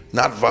state,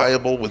 not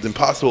viable, with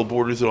impossible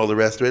borders and all the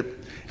rest of it.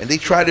 And they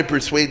tried to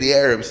persuade the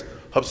Arabs.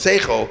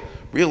 Habseichel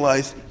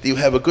realized that you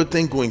have a good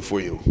thing going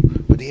for you.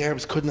 But the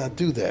Arabs could not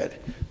do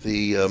that.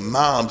 The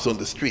mobs on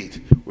the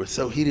street were were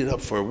so heated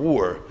up for a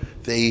war,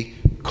 they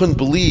couldn't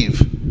believe,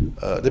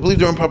 they believed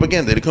their own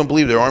propaganda. They couldn't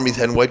believe their armies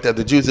hadn't wiped out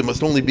the Jews. It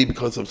must only be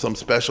because of some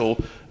special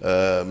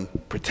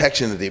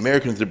protection that the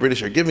Americans, the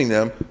British are giving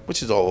them,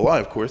 which is all a lie,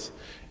 of course.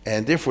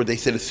 And therefore they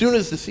said, as soon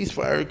as the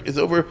ceasefire is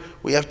over,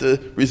 we have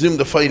to resume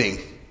the fighting.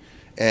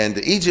 And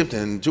Egypt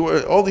and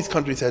Jordan, all these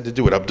countries had to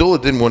do it. Abdullah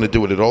didn't want to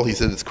do it at all. He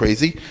said it's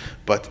crazy.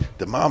 But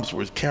the mobs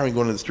were carrying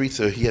on in the streets,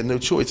 so he had no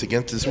choice.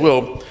 Against his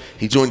will,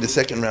 he joined the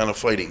second round of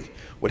fighting.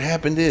 What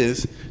happened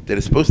is that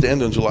it's supposed to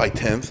end on July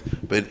 10th,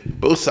 but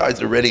both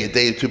sides are ready a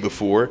day or two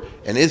before,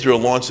 and Israel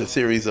launched a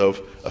series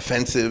of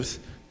offensives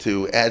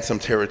to add some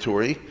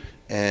territory.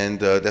 And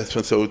that's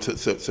when, so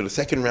the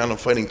second round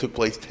of fighting took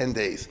place 10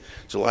 days,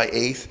 July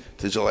 8th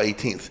to July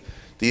 18th.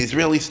 The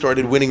Israelis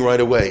started winning right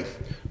away.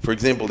 For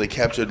example, they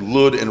captured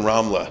Lud and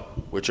Ramla,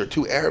 which are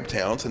two Arab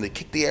towns, and they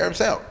kicked the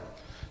Arabs out.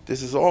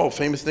 This is all a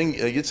famous thing.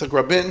 Yitzhak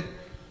Rabin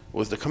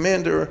was the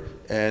commander,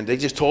 and they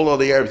just told all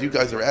the Arabs, you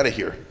guys are out of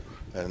here.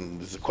 And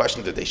there's a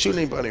question, did they shoot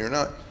anybody or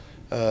not?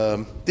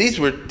 These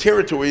were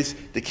territories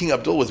that King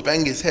Abdullah was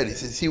banging his head. He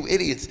says, you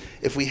idiots,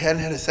 if we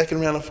hadn't had a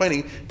second round of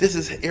fighting, this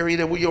is an area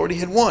that we already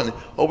had won.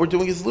 All we're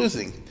doing is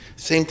losing.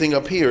 Same thing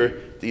up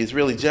here. The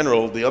Israeli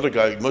general, the other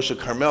guy, Moshe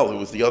Carmel, who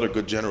was the other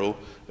good general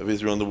of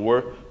Israel in the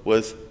war,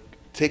 was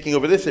taking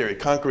over this area,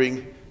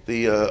 conquering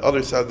the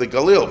other side of the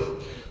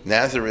Galil,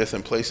 Nazareth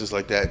and places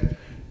like that.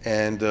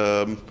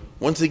 And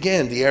once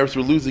again, the Arabs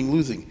were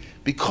losing.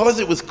 Because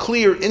it was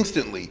clear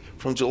instantly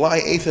from July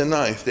 8th and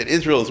 9th that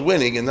Israel is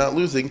winning and not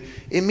losing,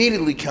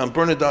 immediately Count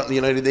Bernadotte in the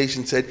United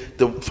Nations said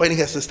the fighting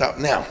has to stop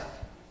now.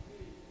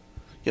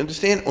 You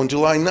understand? On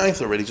July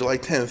 9th already, July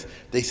 10th,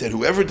 they said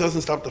whoever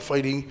doesn't stop the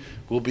fighting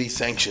will be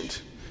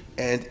sanctioned.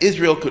 And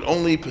Israel could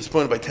only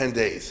postpone it by 10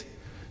 days.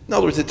 In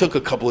other words, it took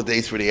a couple of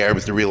days for the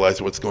Arabs to realize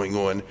what's going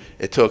on.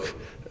 It took,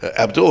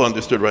 Abdullah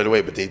understood right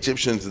away, but the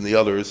Egyptians and the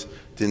others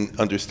didn't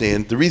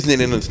understand. The reason they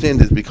didn't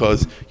understand is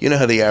because you know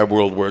how the Arab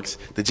world works.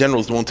 The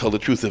generals won't tell the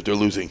truth if they're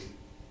losing.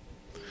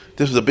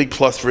 This was a big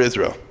plus for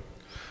Israel.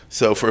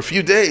 So for a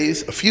few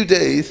days,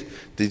 the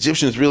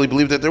Egyptians really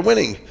believe that they're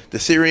winning. The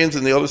Syrians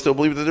and the others still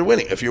believe that they're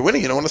winning. If you're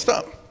winning, you don't want to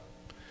stop.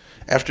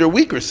 After a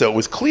week or so, it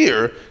was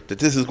clear that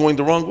this is going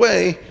the wrong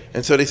way,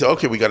 and so they said,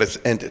 okay, we got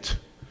to end it.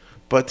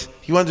 But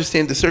you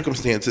understand the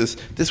circumstances.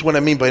 This is what I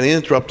mean by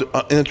an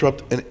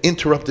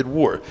interrupted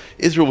war.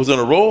 Israel was on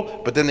a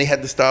roll, but then they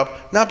had to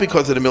stop, not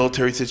because of the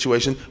military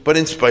situation, but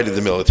in spite of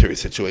the military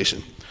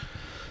situation.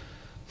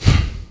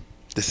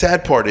 The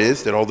sad part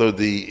is that although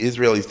the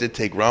Israelis did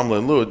take Ramla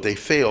and Lud, they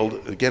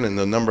failed, again, in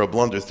the number of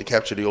blunders to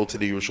capture the old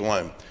city of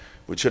Yerushalayim,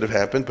 which should have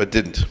happened, but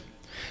didn't.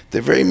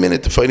 The very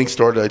minute the fighting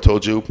started, I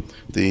told you,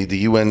 the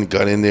UN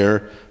got in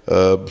there.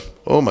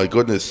 Oh my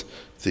goodness,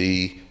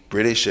 the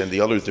British and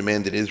the others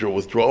demanded Israel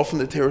withdraw from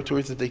the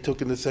territories that they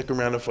took in the second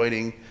round of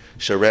fighting.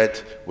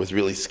 Sharet was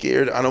really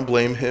scared. I don't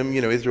blame him.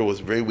 You know, Israel was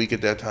very weak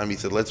at that time. He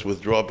said, let's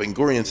withdraw. Ben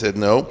Gurion said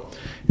no,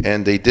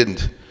 and they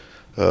didn't.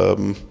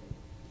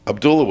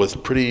 Abdullah was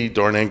pretty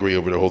darn angry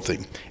over the whole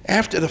thing.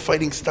 After the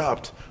fighting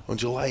stopped on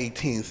July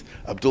 18th,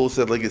 Abdullah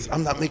said like this,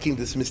 I'm not making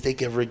this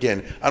mistake ever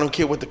again. I don't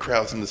care what the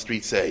crowds in the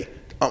street say.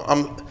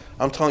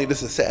 I'm telling you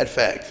this is a sad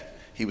fact.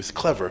 He was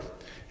clever.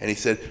 And he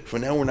said,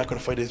 from now we're not going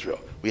to fight Israel.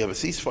 We have a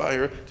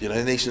ceasefire. The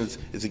United Nations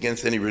is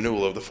against any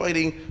renewal of the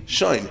fighting.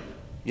 Shine.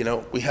 You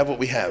know, we have what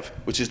we have,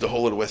 which is the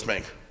whole of the West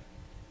Bank.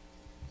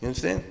 You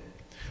understand?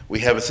 We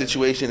have a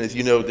situation, as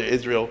you know, the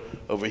Israel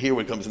over here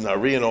when it comes to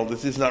Nari and all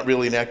this is not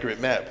really an accurate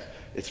map.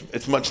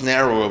 It's much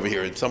narrower over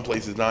here. In some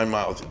places, 9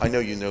 miles. I know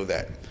you know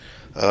that.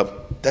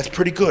 That's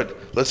pretty good.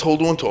 Let's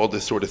hold on to all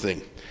this sort of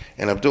thing.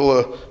 And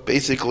Abdullah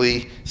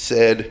basically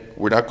said,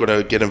 we're not going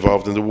to get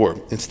involved in the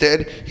war.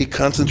 Instead, he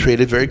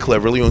concentrated very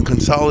cleverly on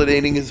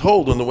consolidating his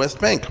hold on the West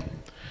Bank,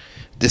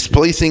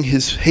 displacing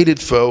his hated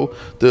foe,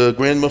 the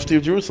Grand Mufti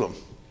of Jerusalem.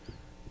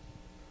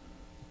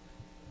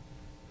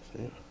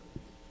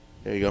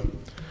 There you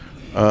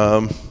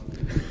go.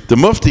 The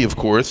Mufti, of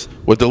course,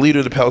 was the leader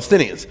of the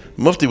Palestinians.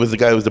 Mufti was the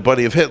guy who was the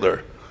buddy of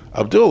Hitler.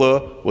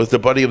 Abdullah was the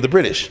buddy of the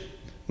British.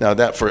 Now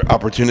that for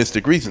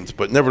opportunistic reasons,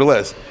 but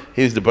nevertheless,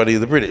 he was the buddy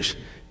of the British.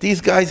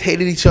 These guys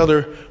hated each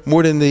other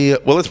more than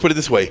well, let's put it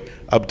this way.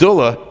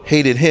 Abdullah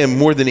hated him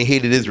more than he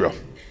hated Israel,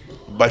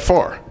 by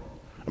far.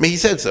 I mean, he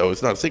said so,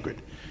 it's not a secret.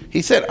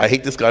 He said, I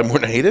hate this guy more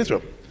than I hate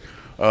Israel,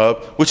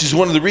 which is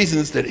one of the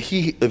reasons that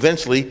he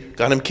eventually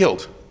got him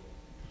killed.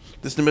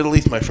 This is the Middle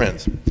East, my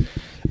friends.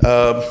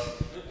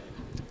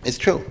 It's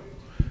true.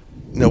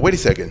 Now, wait a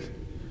second.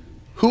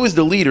 Who is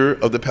the leader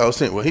of the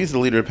Palestinians? Well, he's the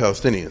leader of the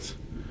Palestinians.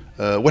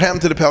 What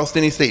happened to the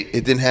Palestinian state?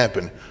 It didn't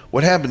happen.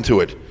 What happened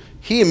to it?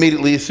 He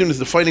immediately, as soon as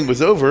the fighting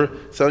was over,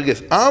 said,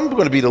 yes, I'm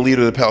going to be the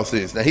leader of the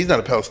Palestinians. Now, he's not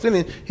a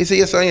Palestinian. He said,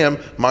 yes, I am.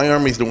 My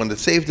army is the one that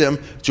saved them.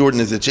 Jordan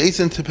is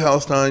adjacent to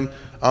Palestine.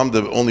 I'm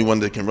the only one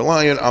that can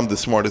rely on. I'm the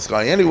smartest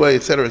guy anyway,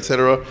 et cetera, et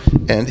cetera.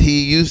 And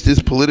he used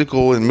his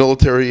political and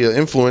military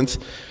influence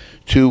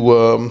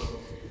to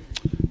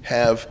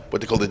have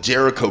what they call the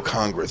Jericho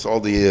Congress. All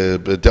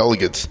the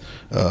delegates,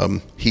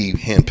 he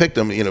handpicked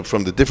them, you know,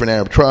 from the different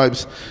Arab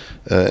tribes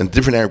and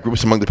different Arab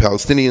groups among the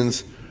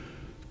Palestinians,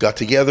 got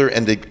together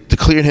and they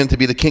declared him to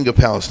be the king of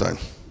Palestine.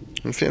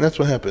 Okay, and that's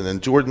what happened. And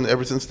Jordan,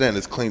 ever since then,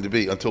 is claimed to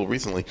be, until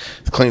recently,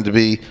 it's claimed to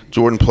be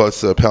Jordan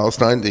plus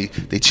Palestine.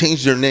 They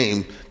changed their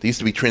name. They used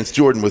to be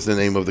Transjordan was the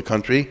name of the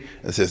country.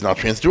 It says not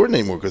Transjordan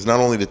anymore, because not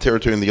only the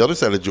territory on the other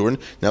side of Jordan,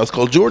 now it's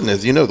called Jordan.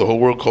 As you know, the whole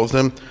world calls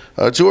them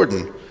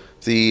Jordan.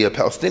 The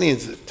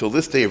Palestinians, till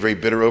this day, are very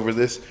bitter over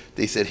this.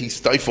 They said he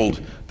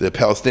stifled the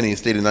Palestinian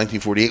state in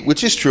 1948,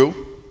 which is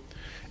true.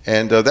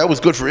 And that was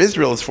good for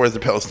Israel as far as the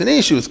Palestinian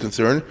issue is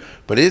concerned.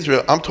 But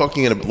Israel, I'm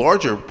talking in a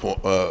larger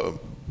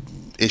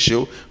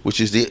issue,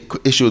 which is the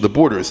issue of the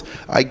borders.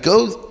 I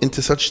go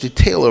into such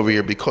detail over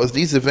here because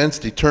these events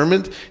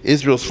determined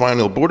Israel's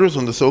final borders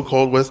on the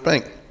so-called West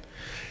Bank.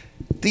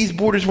 These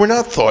borders were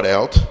not thought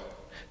out.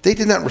 They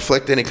did not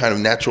reflect any kind of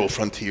natural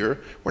frontier.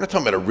 We're not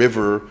talking about a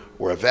river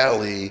or a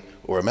valley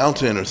or a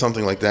mountain or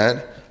something like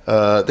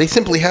that. They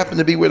simply happened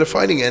to be where the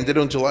fighting ended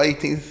on July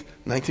 18th,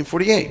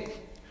 1948.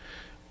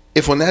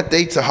 If on that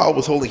date Tzahal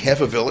was holding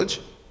half a village,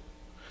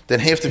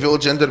 then half the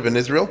village ended up in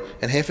Israel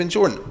and half in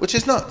Jordan, which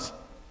is nuts.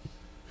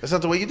 That's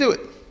not the way you do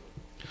it.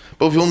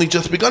 But we've only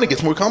just begun. It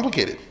gets more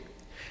complicated.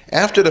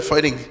 After the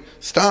fighting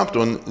stopped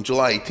on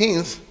July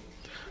 18th,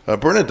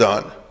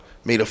 Bernadotte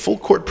made a full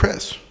court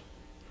press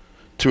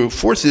to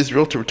force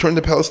Israel to return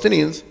the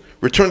Palestinians,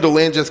 return the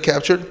land just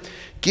captured,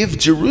 give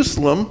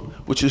Jerusalem,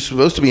 which is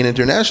supposed to be an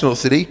international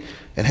city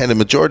and had a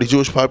majority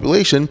Jewish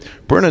population.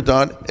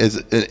 Bernadotte,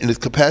 in his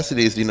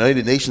capacity as the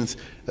United Nations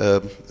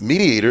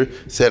mediator,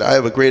 said, I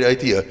have a great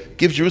idea.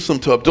 Give Jerusalem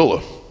to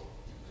Abdullah,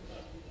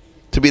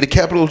 to be the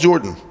capital of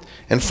Jordan.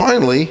 And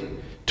finally,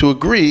 to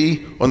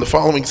agree on the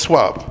following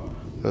swap.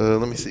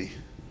 Let me see.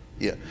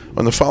 Yeah,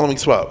 on the following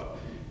swap.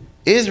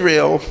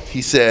 Israel,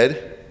 he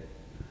said,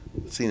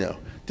 let's see now.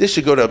 This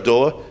should go to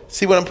Abdullah.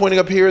 See what I'm pointing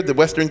up here? The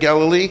Western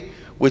Galilee,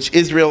 which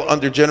Israel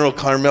under General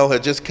Carmel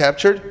had just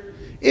captured.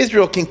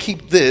 Israel can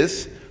keep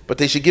this, but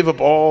they should give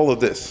up all of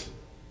this.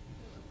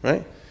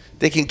 Right?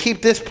 They can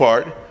keep this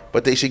part,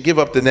 but they should give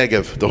up the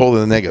Negev, the whole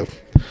of the Negev.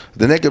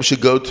 The Negev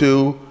should go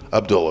to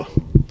Abdullah.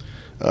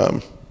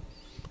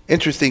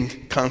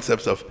 Interesting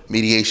concepts of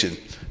mediation.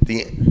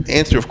 The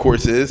answer, of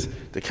course, is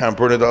that Count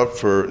Bernadotte,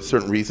 for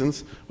certain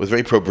reasons, was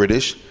very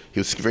pro-British. He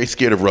was very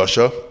scared of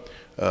Russia.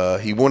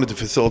 He wanted to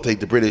facilitate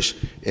the British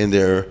in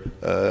their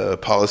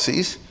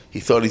policies. He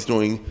thought he's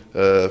doing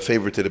a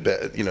favor to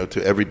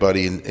to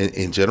everybody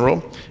in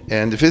general.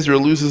 And if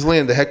Israel loses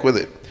land, the heck with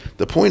it.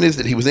 The point is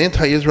that he was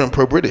anti-Israel and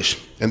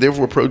pro-British, and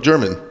therefore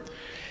pro-German.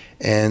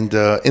 And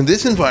in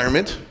this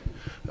environment,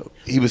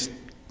 he was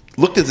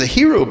looked as a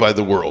hero by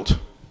the world,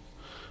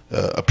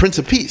 a prince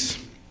of peace.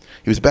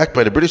 He was backed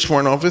by the British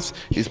Foreign Office.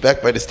 He was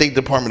backed by the State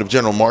Department of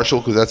General Marshall,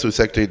 because that's who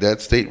Secretary of that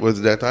state was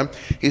at that time.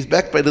 He was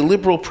backed by the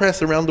liberal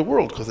press around the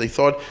world, because they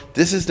thought,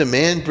 this is the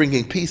man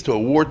bringing peace to a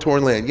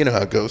war-torn land. You know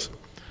how it goes.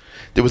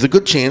 There was a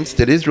good chance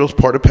that Israel's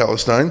part of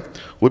Palestine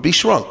would be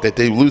shrunk, that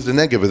they would lose the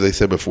Negev, as I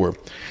said before.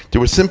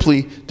 There was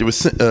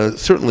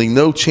certainly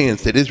no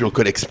chance that Israel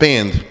could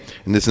expand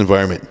in this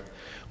environment,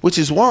 which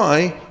is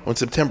why, on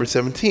September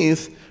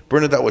 17th,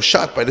 Bernadotte was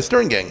shot by the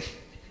Stern Gang.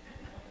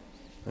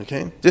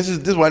 Okay, this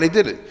is why they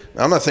did it.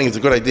 Now, I'm not saying it's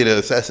a good idea to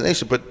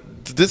assassination,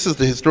 but this is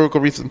the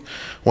historical reason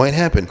why it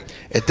happened.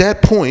 At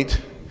that point,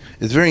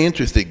 it's very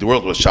interesting. The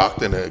world was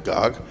shocked and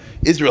agog.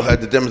 Israel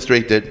had to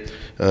demonstrate that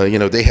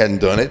they hadn't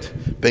done it.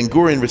 Ben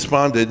Gurion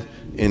responded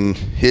in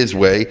his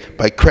way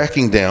by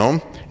cracking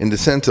down in the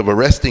sense of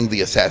arresting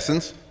the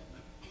assassins,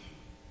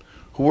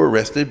 who were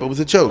arrested, but it was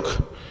a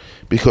joke,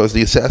 because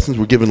the assassins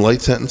were given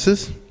light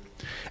sentences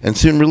and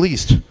soon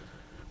released,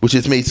 which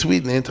has made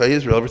Sweden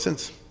anti-Israel ever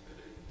since.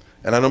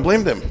 And I don't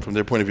blame them from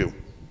their point of view.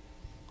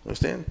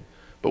 Understand?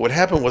 But what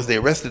happened was they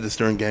arrested the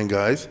Stern Gang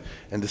guys,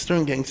 and the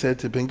Stern Gang said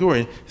to Ben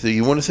Gurion, so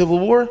you want a civil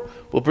war?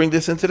 We'll bring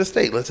this into the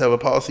state. Let's have a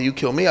policy. You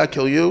kill me, I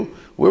kill you.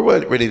 We're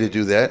ready to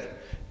do that.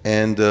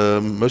 And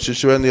Moshe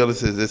Shua and the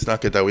others said, let's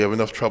not get that. We have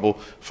enough trouble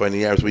fighting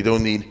the Arabs. We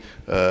don't need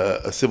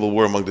a civil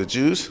war among the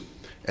Jews,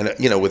 and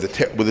with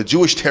the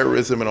Jewish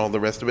terrorism and all the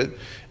rest of it.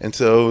 And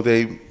so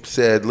they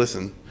said,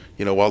 listen,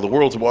 while the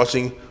world's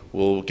watching,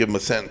 we'll give them a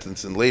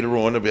sentence. And later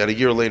on, about a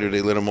year later,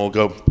 they let them all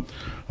go.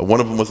 One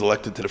of them was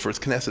elected to the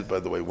first Knesset, by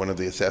the way, one of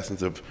the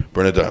assassins of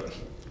Bernadotte.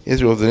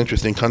 Israel is an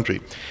interesting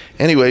country.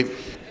 Anyway,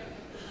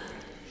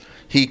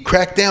 he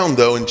cracked down,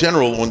 though, in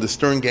general, on the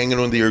Stern Gang and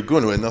on the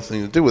Irgun, who had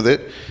nothing to do with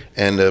it,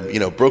 and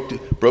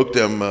broke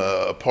them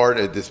apart,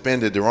 and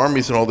disbanded their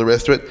armies and all the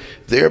rest of it,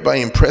 thereby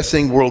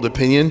impressing world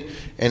opinion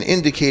and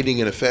indicating,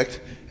 in effect,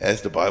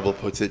 as the Bible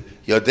puts it,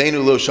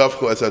 Yadeinu lo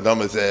shafchu as adam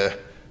hazeh,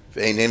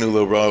 ve'einenu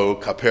lo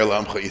ra'u kaper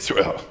la'amcha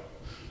Yisrael.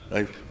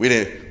 Right?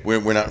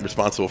 We're not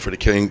responsible for the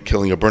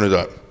killing of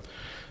Bernadotte.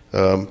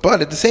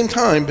 But at the same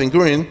time, Ben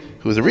Gurion,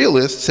 who was a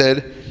realist,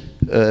 said,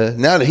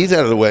 now that he's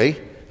out of the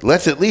way,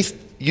 let's at least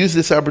use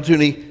this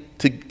opportunity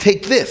to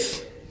take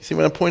this. You see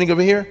what I'm pointing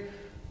over here?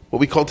 What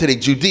we call today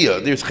Judea.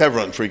 There's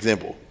Hebron, for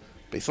example.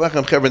 Beis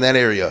Lechem, Hebron, that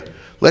area.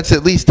 Let's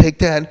at least take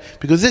that,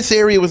 because this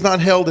area was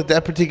not held at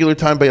that particular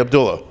time by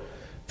Abdullah.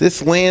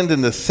 This land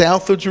in the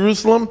south of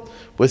Jerusalem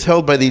was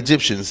held by the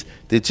Egyptians.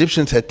 The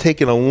Egyptians had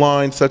taken a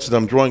line such as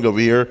I'm drawing over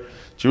here,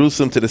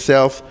 Jerusalem to the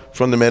south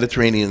from the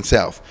Mediterranean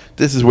south.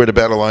 This is where the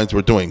battle lines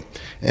were doing.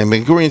 And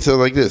Ben Gurion said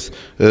like this,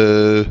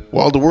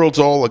 while the world's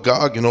all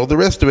agog and all the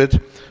rest of it,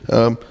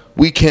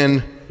 we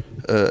can,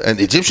 and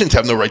the Egyptians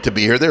have no right to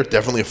be here. They're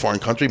definitely a foreign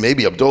country.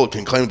 Maybe Abdullah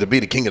can claim to be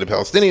the king of the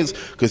Palestinians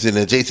because it's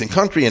an adjacent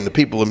country and the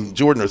people in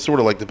Jordan are sort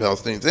of like the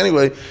Palestinians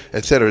anyway,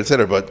 et cetera, et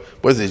cetera. But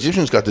what has the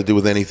Egyptians got to do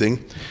with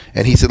anything?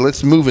 And he said,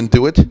 let's move and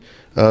do it.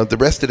 The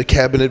rest of the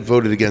cabinet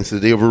voted against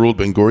it. They overruled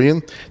Ben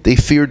Gurion. They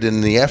feared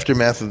in the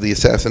aftermath of the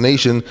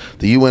assassination,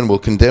 the UN will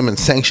condemn and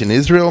sanction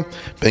Israel.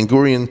 Ben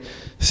Gurion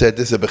said,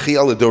 this is a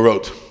Bechial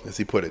Dorot, as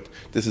he put it.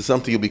 This is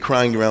something you'll be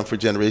crying around for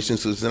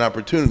generations, so it's an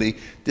opportunity.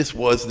 This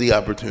was the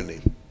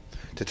opportunity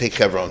to take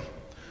Hebron.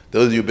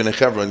 Those of you who've been in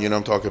Hebron, you know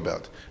what I'm talking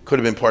about. Could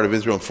have been part of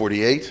Israel in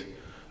 48.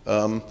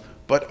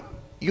 But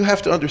you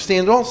have to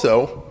understand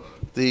also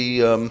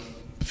the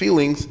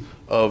feelings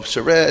of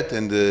Sharet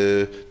and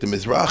the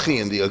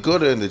Mizrahi and the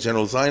Aguda and the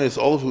General Zionists,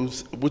 all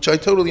of which I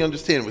totally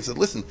understand. We said,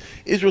 listen,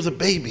 Israel's a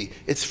baby.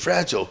 It's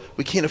fragile.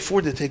 We can't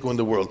afford to take on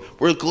the world.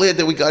 We're glad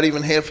that we got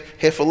even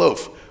half a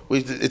loaf.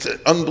 It's an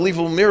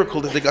unbelievable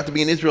miracle that they got to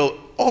be in Israel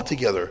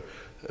altogether.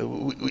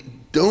 We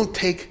don't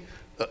take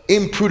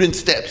imprudent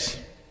steps.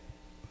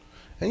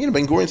 And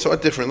Ben Gurion saw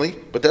it differently,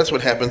 but that's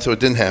what happened, so it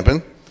didn't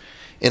happen.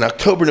 In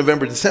October,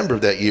 November, December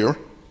of that year,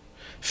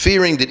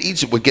 fearing that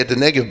Egypt would get the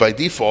Negev by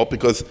default,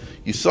 because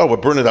you saw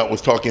what Bernadotte was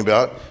talking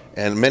about,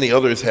 and many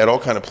others had all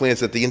kind of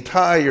plans that the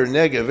entire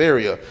Negev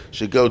area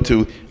should go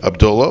to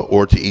Abdullah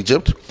or to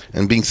Egypt.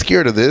 And being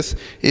scared of this,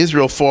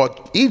 Israel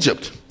fought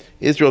Egypt.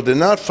 Israel did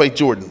not fight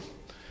Jordan.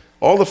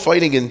 All the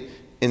fighting in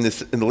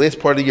the last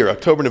part of the year,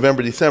 October,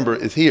 November, December,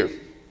 is here,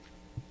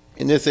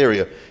 in this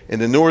area, in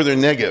the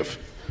northern Negev,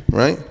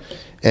 right?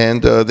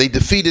 And they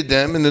defeated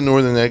them in the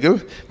northern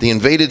Negev. They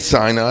invaded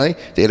Sinai.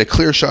 They had a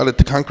clear shot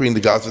at conquering the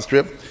Gaza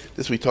Strip.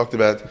 This we talked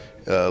about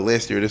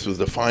last year. This was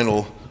the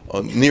final,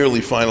 nearly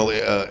final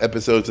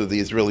episodes of the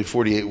Israeli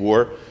 48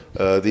 war.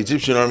 The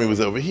Egyptian army was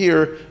over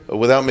here.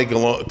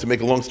 To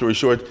make a long story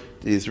short,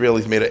 the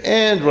Israelis made an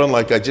end run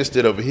like I just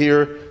did over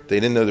here. They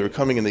didn't know they were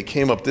coming, and they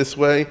came up this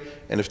way.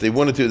 And if they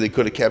wanted to, they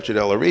could have captured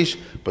El Arish.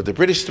 But the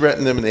British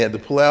threatened them, and they had to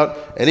pull out.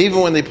 And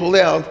even when they pulled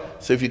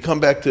out, so if you come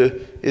back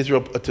to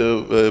Israel,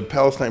 to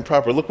Palestine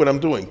proper, look what I'm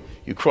doing.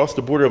 You cross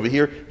the border over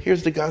here.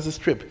 Here's the Gaza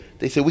Strip.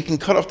 They said we can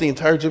cut off the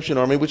entire Egyptian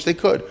army, which they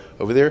could,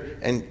 over there,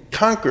 and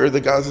conquer the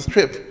Gaza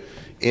Strip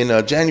in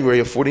January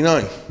of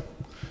 49.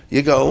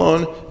 Yigal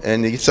Allon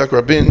and Yitzhak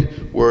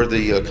Rabin were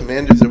the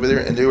commanders over there,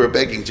 and they were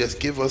begging, just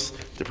give us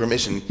the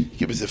permission,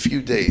 give us a few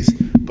days.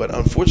 But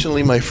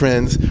unfortunately, my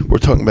friends, we're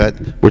talking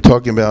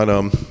about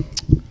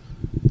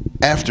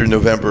after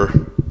November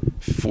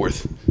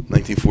 4th,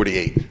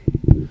 1948.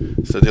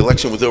 So the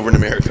election was over in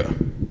America.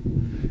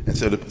 And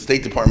so the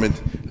State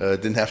Department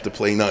didn't have to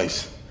play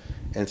nice.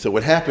 And so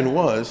what happened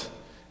was,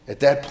 at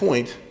that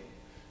point,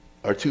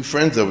 our two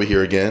friends over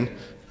here again,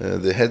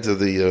 the heads of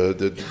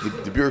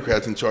the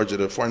bureaucrats in charge of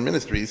the foreign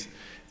ministries,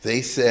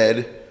 they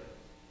said,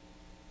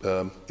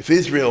 if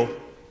Israel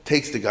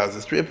takes the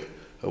Gaza Strip,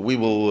 we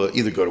will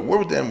either go to war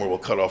with them or we'll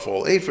cut off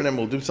all aid for them,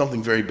 we'll do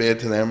something very bad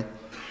to them.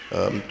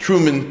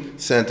 Truman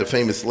sent a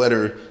famous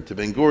letter to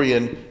Ben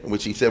Gurion in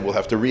which he said we'll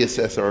have to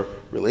reassess our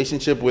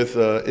relationship with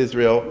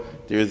Israel.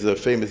 There's a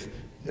famous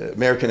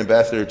American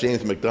ambassador,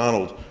 James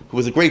MacDonald, who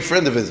was a great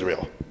friend of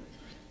Israel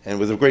and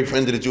was a great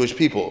friend of the Jewish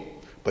people.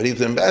 But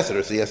he's an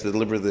ambassador, so he has to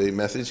deliver the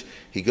message.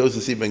 He goes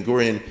to see Ben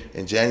Gurion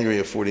in January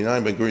of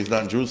 49. Ben Gurion's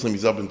not in Jerusalem,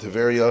 he's up in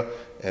Tiberia.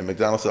 And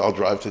MacDonald said, I'll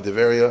drive to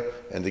Tiberia.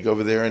 And they go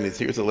over there, and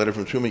here's a letter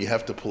from Truman, you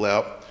have to pull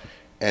out.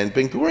 And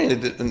Ben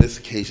Gurion, on this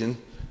occasion,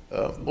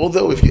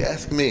 although if you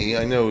ask me,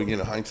 I know,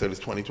 hindsight is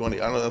 20/20.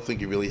 I don't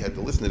think he really had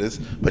to listen to this,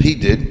 but he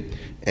did.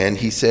 And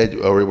he said,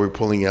 we're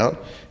pulling out.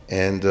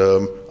 And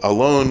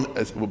Allon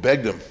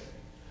begged him.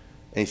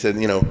 And he said,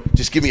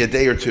 just give me a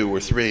day or two or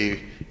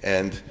three,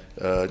 and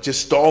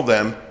just stall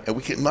them, and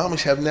we can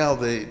mamish have now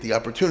the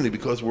opportunity,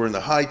 because we're in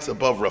the heights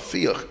above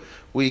Rafiah,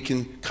 we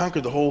can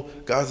conquer the whole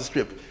Gaza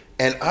Strip,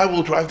 and I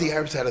will drive the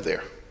Arabs out of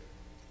there.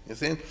 You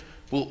understand?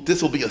 Well,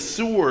 this will be a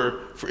sewer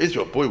for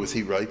Israel. Boy, was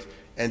he right.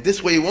 And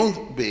this way it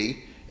won't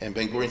be. And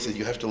Ben Gurion said,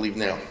 you have to leave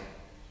now.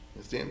 You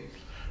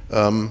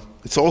understand?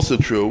 It's also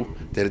true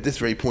that at this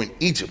very point,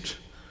 Egypt,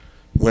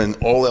 when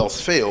all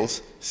else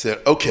fails, said,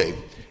 okay,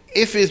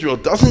 if Israel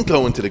doesn't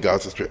go into the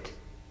Gaza Strip,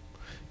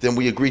 then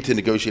we agree to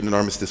negotiate an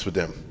armistice with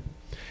them.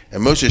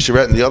 And Moshe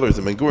Sharet and the others,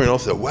 and Ben Gurion all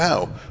said,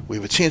 wow, we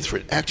have a chance for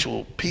an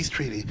actual peace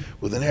treaty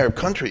with an Arab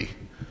country.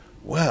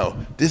 Wow,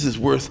 this is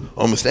worth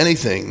almost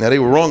anything. Now, they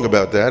were wrong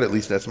about that, at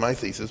least that's my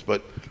thesis,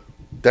 but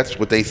that's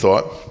what they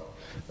thought.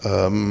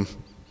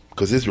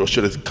 Because Israel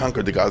should have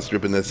conquered the Gaza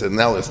Strip and then said,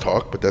 now let's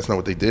talk, but that's not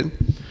what they did.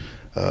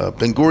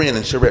 Ben Gurion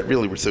and Sharet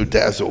really were so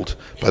dazzled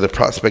by the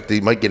prospect they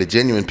might get a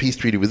genuine peace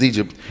treaty with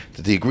Egypt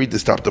that they agreed to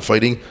stop the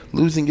fighting,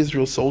 losing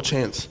Israel's sole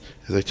chance,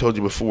 as I told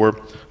you before,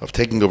 of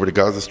taking over the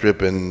Gaza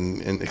Strip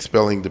and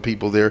expelling the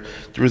people there.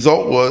 The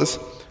result was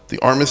the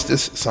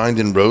armistice signed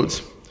in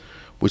Rhodes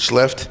which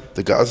left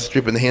the Gaza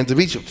Strip in the hands of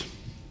Egypt.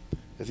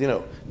 As you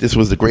know, this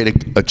was the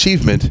great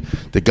achievement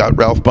that got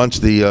Ralph Bunche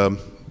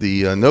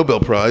the Nobel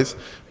Prize,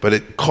 but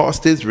it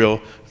cost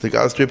Israel the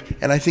Gaza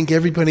Strip. And I think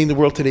everybody in the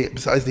world today,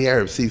 besides the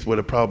Arabs, sees what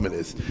a problem it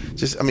is.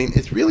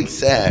 It's really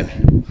sad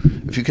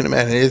if you can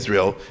imagine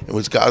Israel in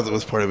which Gaza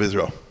was part of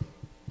Israel.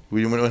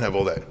 We don't have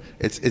all that.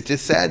 It's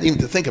just sad even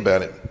to think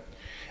about it.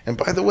 And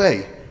by the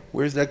way,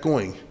 where's that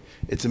going?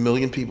 It's 1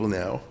 million people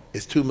now.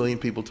 It's 2 million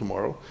people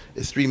tomorrow.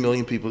 It's 3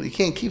 million people. You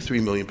can't keep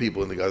 3 million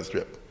people in the Gaza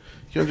Strip.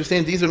 You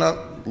understand? These are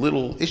not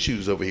little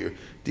issues over here.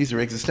 These are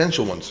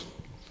existential ones.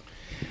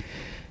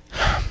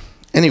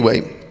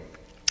 Anyway,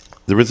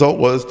 the result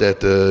was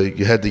that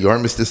you had the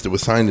armistice that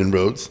was signed in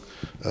Rhodes.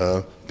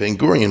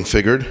 Ben-Gurion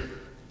figured,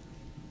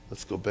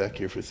 let's go back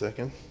here for a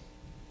second.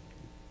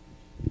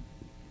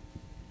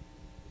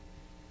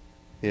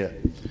 Yeah.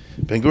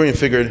 Ben-Gurion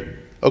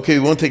figured, okay,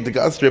 we won't take the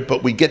Gaza Strip,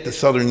 but we get the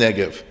southern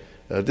Negev.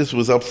 This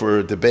was up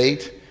for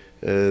debate.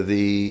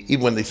 Even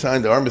when they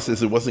signed the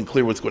armistice, it wasn't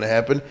clear what's going to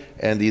happen,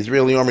 and the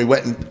Israeli army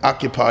went and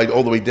occupied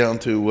all the way down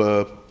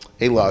to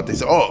Eilat. They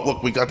said, oh,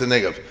 look, we got the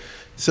Negev.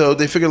 So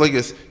they figured like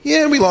this,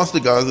 yeah, we lost the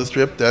Gaza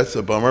Strip, that's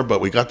a bummer, but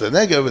we got the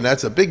Negev, and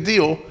that's a big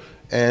deal,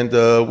 and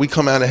we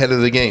come out ahead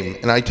of the game.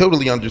 And I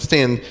totally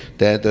understand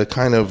that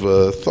kind of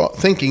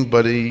thinking,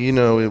 but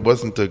it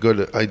wasn't a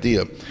good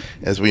idea,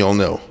 as we all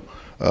know.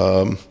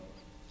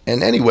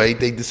 And anyway,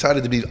 they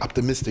decided to be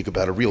optimistic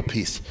about a real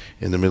peace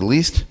in the Middle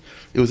East.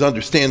 It was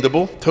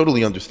understandable,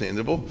 totally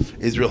understandable.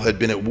 Israel had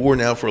been at war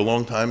now for a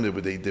long time.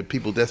 The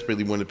people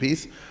desperately wanted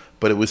peace,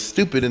 but it was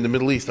stupid in the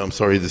Middle East, I'm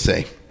sorry to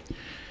say.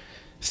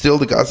 Still,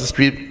 the Gaza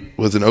Strip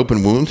was an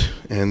open wound,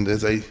 and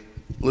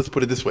let's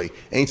put it this way,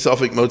 ain't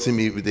Suffolk Motzi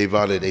Mi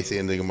Devada, they say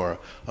in the Gemara.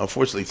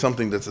 Unfortunately,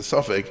 something that's a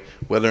suffix,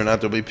 whether or not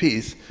there'll be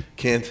peace,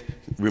 can't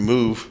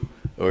remove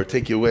or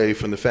take you away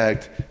from the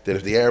fact that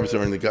if the Arabs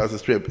are in the Gaza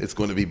Strip, it's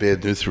going to be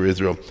bad news for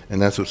Israel,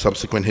 and that's what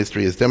subsequent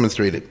history has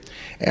demonstrated.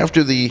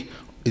 After the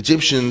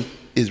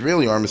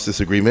Egyptian-Israeli armistice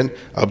agreement,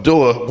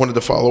 Abdullah wanted to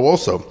follow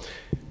also.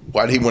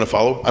 Why did he want to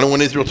follow? I don't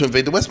want Israel to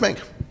invade the West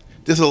Bank.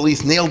 This is at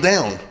least nailed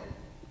down.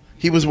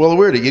 He was well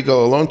aware that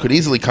Yigal alone could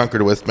easily conquer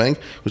the West Bank,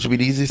 which would be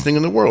the easiest thing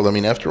in the world. I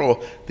mean, after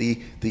all, the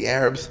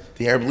Arab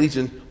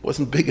Legion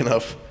wasn't big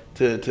enough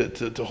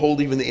to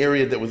hold even the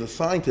area that was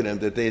assigned to them,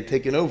 that they had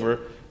taken over.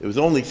 It was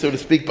only, so to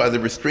speak, by the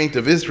restraint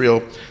of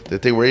Israel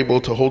that they were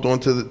able to hold on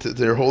to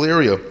their whole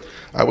area.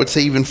 I would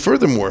say even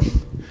furthermore,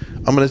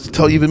 I'm going to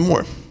tell you even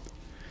more.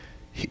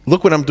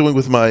 Look what I'm doing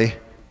with my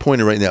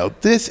pointer right now.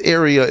 This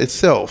area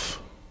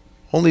itself,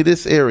 only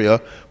this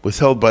area, was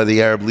held by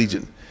the Arab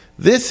Legion.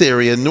 This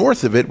area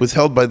north of it was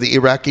held by the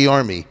Iraqi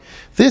army.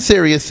 This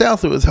area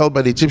south of it was held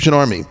by the Egyptian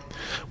army.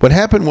 What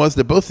happened was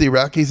that both the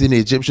Iraqis and the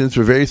Egyptians,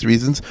 for various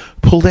reasons,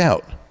 pulled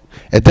out.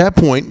 At that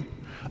point,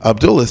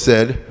 Abdullah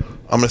said,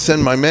 I'm going to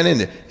send my men in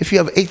there. If you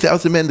have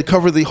 8,000 men to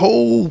cover the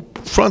whole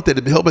front that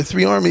had been held by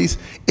 3 armies,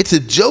 it's a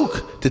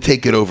joke to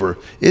take it over.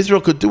 Israel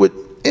could do it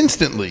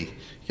instantly.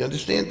 You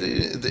understand?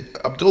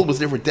 Abdullah was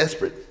never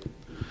desperate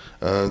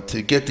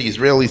to get the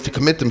Israelis to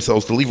commit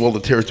themselves to leave all the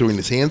territory in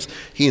his hands.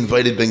 He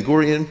invited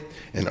Ben-Gurion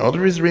and other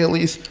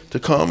Israelis to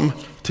come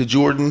to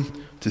Jordan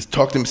to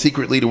talk to him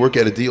secretly to work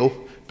out a deal.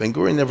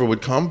 Ben-Gurion never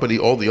would come, but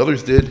all the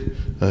others did.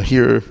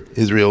 Here are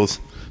Israel's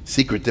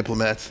secret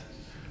diplomats.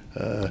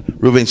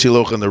 Reuven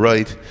Shiloh on the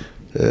right.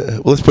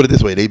 Well, let's put it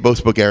this way. They both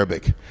spoke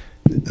Arabic.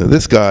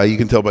 This guy, you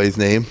can tell by his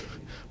name,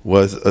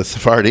 was a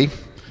Sephardi.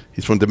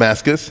 He's from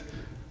Damascus,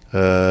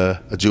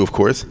 a Jew, of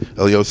course,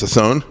 Elio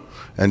Sasson.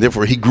 And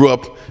therefore, he grew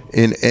up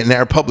in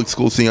Arab public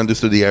school, so he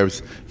understood the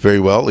Arabs very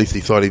well. At least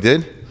he thought he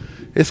did.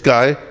 This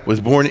guy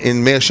was born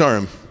in Mea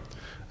Shearim,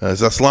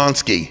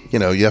 Zaslansky.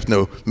 You have to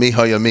know Mi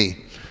Hayami.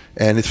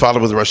 And his father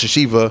was a Rosh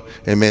Hashiva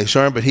in Mea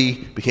Shearim, but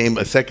he became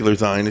a secular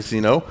Zionist,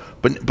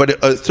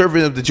 but a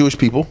servant of the Jewish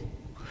people.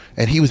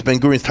 And he was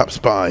Ben-Gurion's top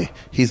spy.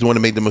 He's the one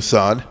who made the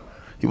Mossad.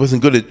 He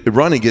wasn't good at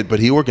running it, but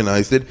he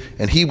organized it.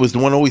 And he was the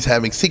one always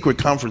having secret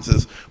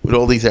conferences with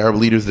all these Arab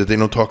leaders that they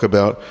don't talk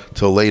about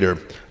till later.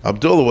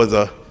 Abdullah was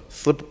a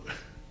slip.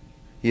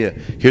 Yeah,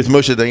 here's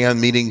Moshe Dayan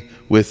meeting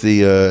with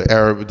the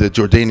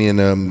Jordanian,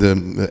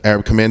 the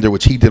Arab commander,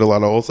 which he did a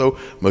lot of also.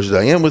 Moshe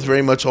Dayan was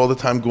very much all the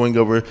time going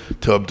over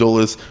to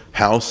Abdullah's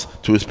house,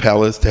 to his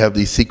palace, to have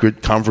these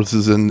secret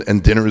conferences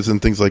and dinners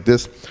and things like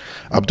this.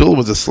 Abdullah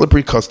was a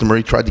slippery customer.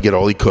 He tried to get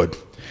all he could.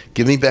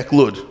 Give me back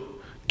Lud.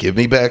 Give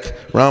me back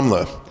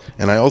Ramla.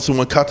 And I also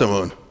want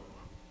Katamon.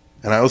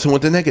 And I also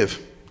want the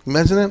Negev.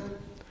 Imagine that?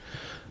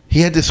 He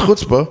had this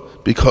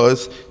chutzpah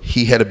because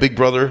he had a big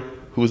brother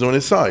who was on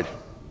his side.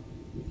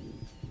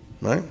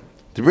 Right?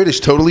 The British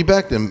totally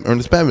backed him,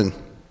 Ernest Bevin.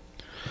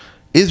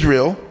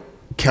 Israel,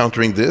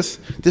 countering this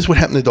would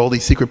happen to all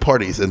these secret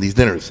parties and these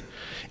dinners.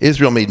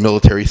 Israel made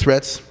military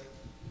threats.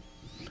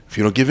 If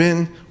you don't give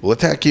in, we'll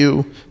attack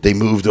you. They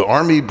moved the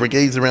army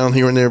brigades around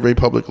here and there very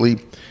publicly.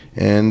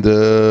 And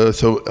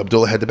so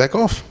Abdullah had to back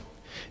off.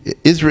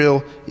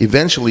 Israel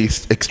eventually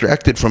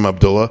extracted from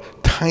Abdullah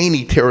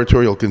tiny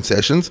territorial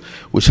concessions,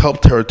 which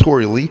helped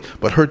territorially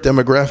but hurt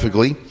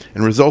demographically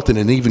and resulted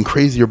in an even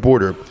crazier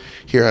border.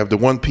 Here I have the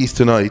one piece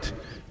tonight,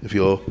 if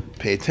you'll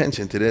pay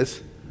attention to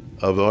this,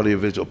 of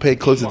audiovisual. Pay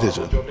close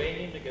attention.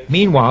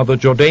 Meanwhile, the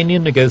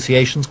Jordanian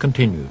negotiations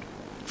continued.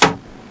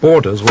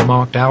 Borders were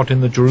marked out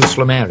in the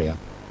Jerusalem area.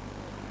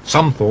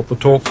 Some thought the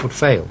talks would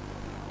fail.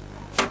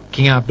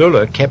 King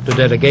Abdullah kept a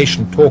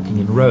delegation talking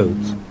in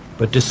Rhodes,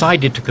 but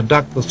decided to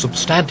conduct the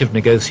substantive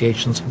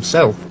negotiations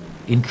himself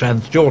in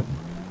Transjordan.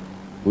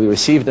 We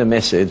received a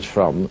message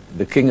from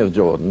the King of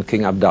Jordan,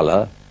 King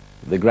Abdullah,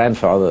 the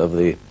grandfather of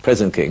the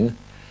present king,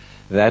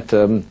 that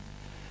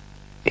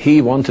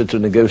he wanted to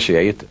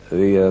negotiate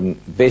the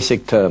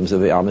basic terms of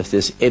the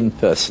armistice in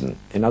person.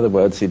 In other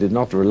words, he did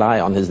not rely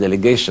on his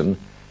delegation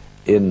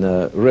in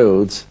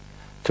Rhodes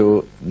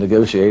to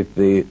negotiate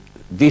the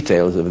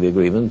details of the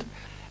agreement,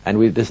 and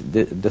we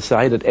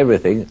decided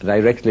everything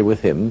directly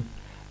with him,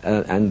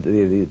 and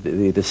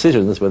the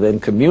decisions were then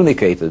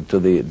communicated to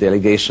the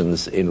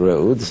delegations in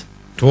Rhodes.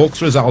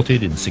 Talks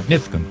resulted in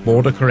significant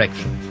border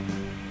corrections.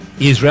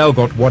 Israel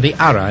got Wadi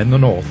Ara in the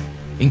north,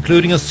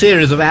 including a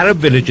series of Arab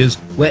villages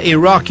where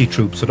Iraqi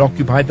troops had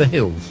occupied the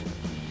hills.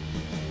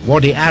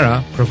 Wadi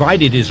Ara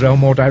provided Israel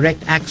more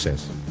direct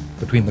access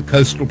between the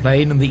coastal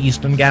plain and the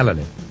eastern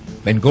Galilee.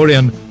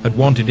 Ben-Gurion had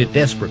wanted it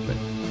desperately.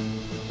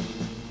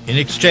 In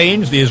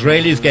exchange, the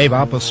Israelis gave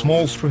up a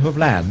small strip of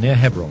land near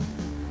Hebron.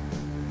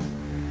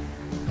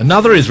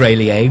 Another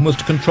Israeli aim was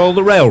to control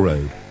the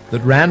railroad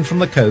that ran from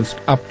the coast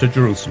up to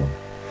Jerusalem.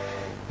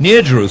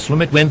 Near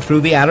Jerusalem, it went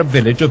through the Arab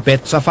village of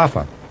Bet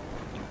Safafa.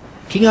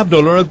 King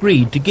Abdullah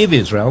agreed to give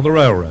Israel the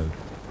railroad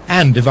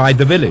and divide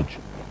the village,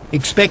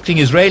 expecting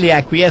Israeli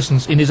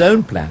acquiescence in his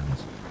own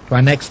plans to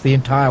annex the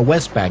entire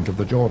west bank of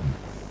the Jordan.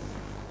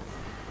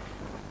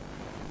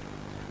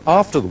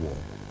 After the war,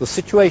 the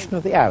situation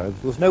of the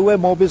Arabs was nowhere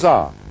more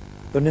bizarre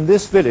than in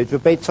this village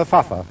of Beit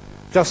Safafa,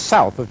 just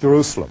south of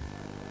Jerusalem.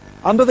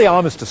 Under the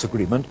armistice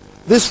agreement,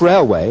 this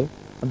railway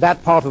and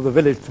that part of the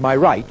village to my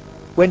right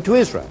went to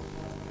Israel,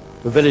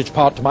 the village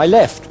part to my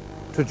left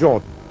to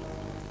Jordan.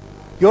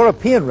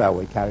 European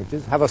railway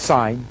carriages have a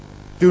sign,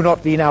 "Do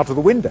not lean out of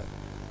the window."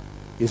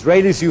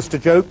 Israelis used to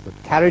joke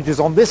that carriages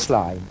on this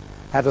line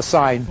had a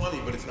sign,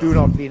 "Do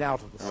not lean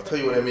out of the window." I'll tell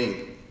you what I mean.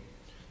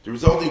 The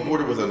resulting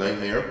border was a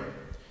nightmare.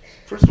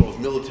 First of all, it's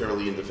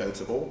militarily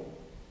indefensible,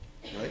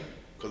 right?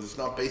 Because it's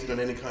not based on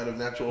any kind of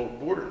natural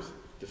borders,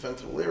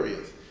 defensible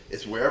areas.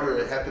 It's wherever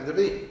it happened to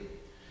be.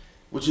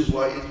 Which is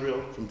why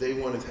Israel, from day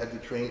one, has had to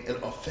train an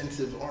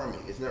offensive army.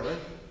 Isn't that right?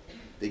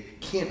 They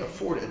can't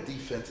afford a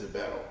defensive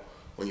battle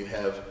when you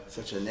have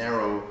such a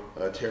narrow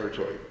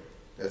territory.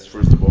 That's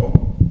first of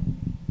all.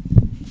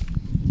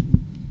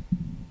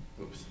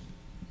 Oops.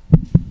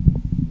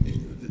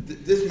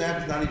 This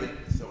map is not even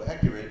so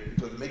accurate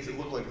because it makes it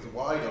look like it's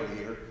wide over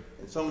here.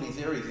 In some of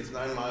these areas, it's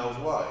 9 miles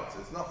wide, so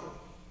it's nothing.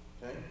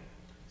 Okay?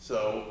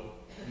 So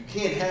you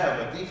can't have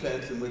a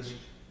defense in which,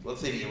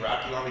 let's say the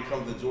Iraqi army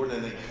comes to Jordan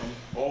and they come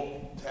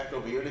all tacked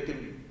over here, they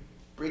can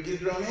break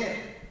Israel in half.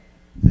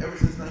 Ever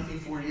since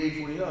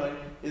 1948-49,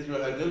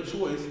 Israel had no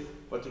choice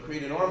but to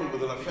create an army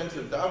with an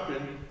offensive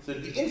doctrine, so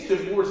that the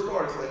instant war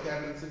starts, like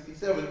happened in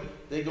 67,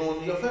 they go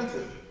on the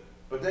offensive.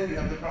 But then you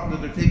have the problem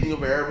that they're taking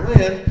over Arab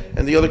land,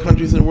 and the other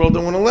countries in the world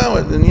don't want to allow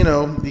it, and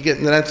you get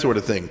into that sort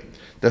of thing.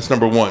 That's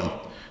number one.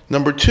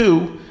 Number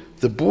two,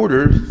 the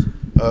border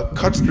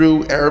cuts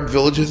through Arab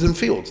villages and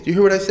fields. Do you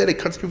hear what I said? It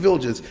cuts through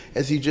villages,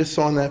 as you just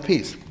saw in that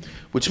piece,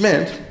 which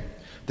meant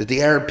that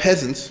the Arab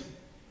peasants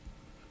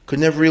could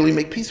never really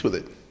make peace with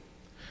it.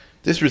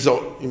 This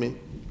result,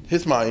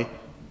 here's my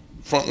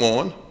front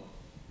lawn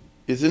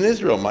is in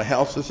Israel. My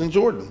house is in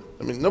Jordan.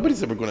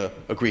 Nobody's ever going to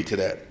agree to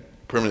that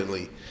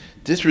permanently.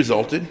 This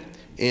resulted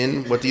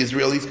in what the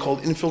Israelis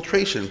called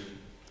infiltration,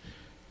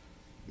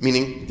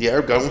 meaning the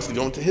Arab guy wants to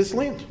go into his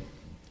land.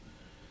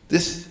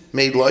 This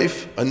made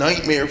life a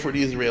nightmare for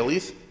the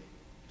Israelis,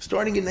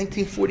 starting in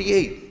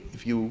 1948.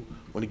 If you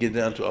want to get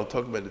down to it, I'll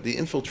talk about it. The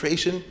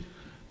infiltration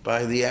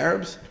by the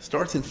Arabs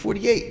starts in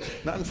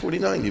 48, not in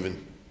 49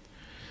 even,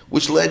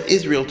 which led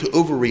Israel to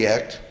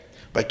overreact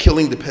by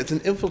killing the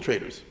peasant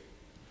infiltrators.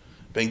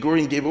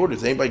 Ben-Gurion gave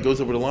orders, anybody goes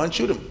over the line,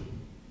 shoot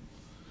him.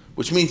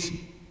 Which means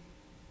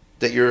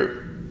that you're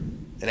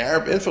an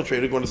Arab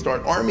infiltrator going to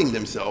start arming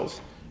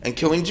themselves and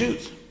killing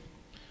Jews.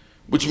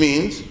 Which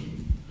means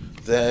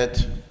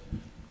that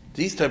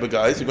these type of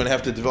guys are going to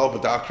have to develop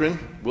a doctrine,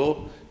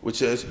 which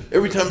says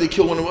every time they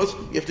kill one of us,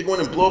 you have to go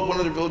in and blow up one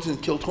of their villages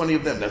and kill 20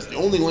 of them. That's the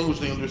only language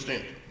they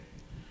understand.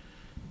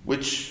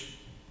 Which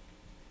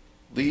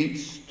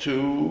leads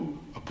to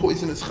a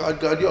poisonous Chad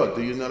Gadya.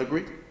 Do you not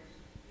agree?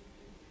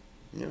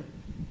 Yeah.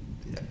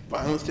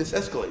 Violence just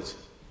escalates.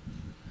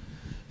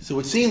 So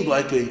it seemed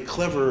like a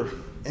clever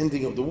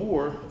ending of the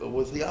war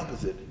was the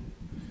opposite.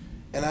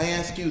 And I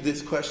ask you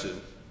this question,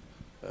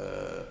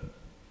 and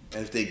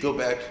if they go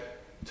back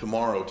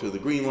tomorrow to the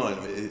Green Line,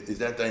 is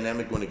that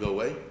dynamic going to go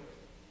away?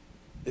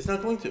 It's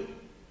not going to.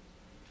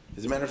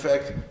 As a matter of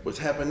fact, what's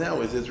happened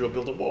now is Israel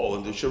built a wall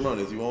into Sharon,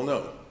 as you all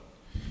know.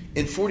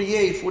 In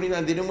 48,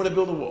 49, they didn't want to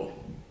build a wall,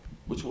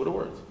 which would have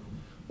worked.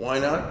 Why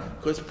not?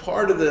 Because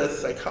part of the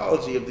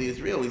psychology of the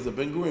Israelis, of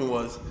Ben-Gurion,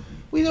 was,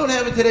 we don't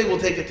have it today, we'll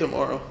take it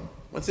tomorrow.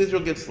 Once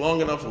Israel gets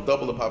long enough, we'll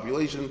double the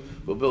population,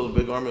 we'll build a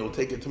big army, we'll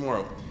take it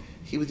tomorrow.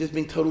 He was just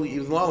being he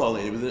was la la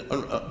land, he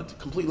was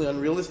completely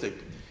unrealistic.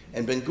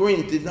 And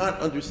Ben-Gurion did not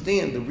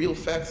understand the real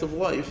facts of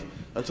life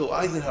until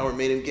Eisenhower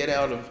made him get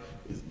out of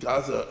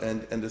Gaza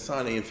and the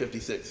Sinai in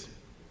 56,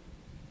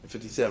 in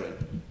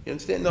 57. You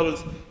understand?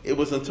 Notice, it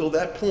was until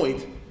that point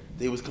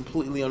that he was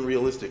completely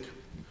unrealistic.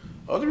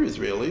 Other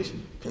Israelis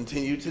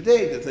continue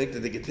today to think that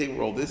they can take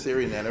over this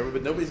area and that area,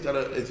 but nobody's got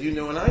to, as you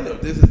know and I know,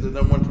 this is the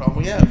number one problem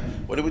we have.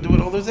 What do we do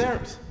with all those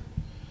Arabs?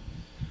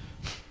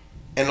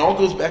 And it all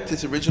goes back to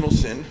this original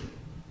sin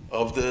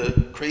of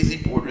the crazy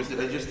borders that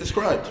I just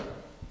described.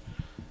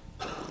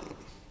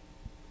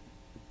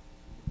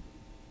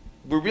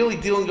 We're really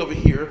dealing over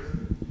here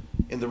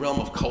in the realm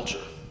of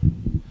culture.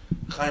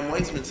 Chaim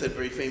Weizmann said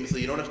very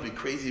famously, you don't have to be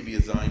crazy to be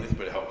a Zionist,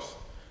 but it helps.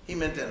 He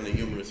meant that in a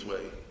humorous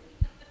way.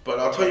 But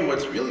I'll tell you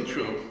what's really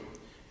true,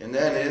 and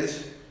that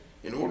is,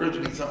 in order to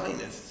be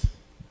Zionists,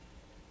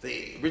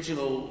 the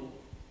original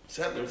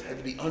settlers had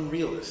to be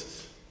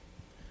unrealists.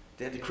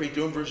 They had to create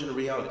their own version of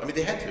reality. I mean,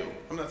 they had to.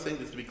 I'm not saying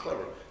this to be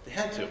clever. They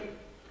had to.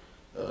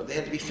 They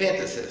had to be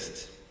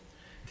fantasists.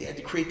 They had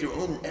to create their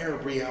own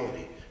Arab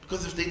reality.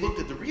 Because if they looked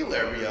at the real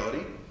Arab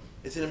reality,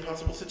 it's an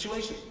impossible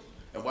situation.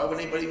 And why would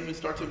anybody even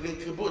start to get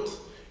kibbutz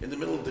in the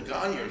middle of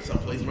Dagania or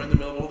someplace right in the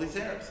middle of all these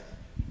Arabs?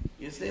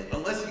 You understand?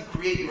 Unless you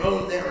create your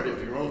own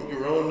narrative, your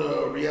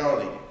own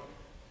reality,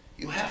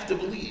 you have to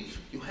believe.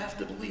 You have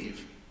to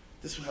believe.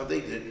 This is how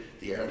they did.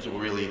 The Arabs will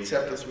really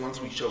accept us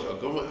once we show how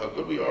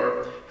good we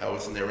are, how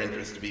it's in their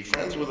interest to be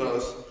friends with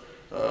us.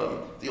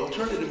 The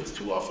alternative is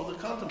too awful to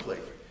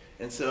contemplate.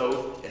 And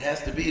so it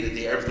has to be that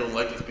the Arabs don't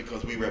like us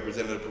because we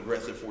represented a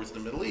progressive force in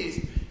the Middle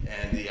East,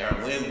 and the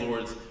Arab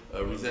landlords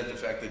resent the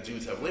fact that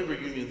Jews have labor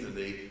unions and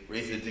they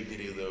raise the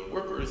dignity of the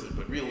workers,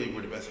 but really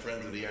we're the best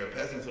friends of the Arab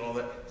peasants and all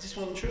that. It just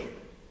wasn't true.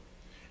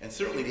 And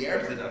certainly the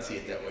Arabs did not see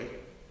it that way.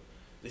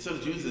 They saw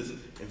the Jews as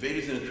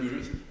invaders and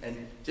intruders,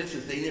 and just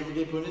as they never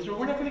gave up on Israel,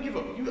 we're not going to give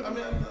up.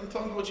 I'm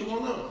talking what you all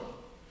know.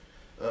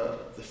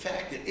 The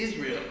fact that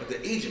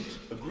Egypt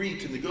agreed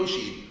to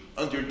negotiate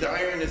under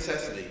dire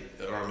necessity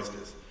an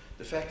armistice,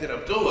 the fact that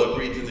Abdullah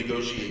agreed to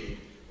negotiate,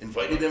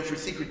 invited them for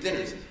secret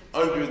dinners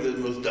under the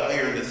most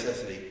dire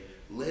necessity,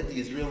 led the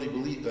Israeli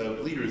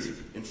leaders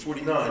in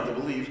 49 to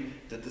believe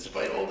that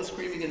despite all the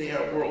screaming in the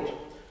Arab world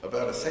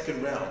about a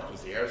second round,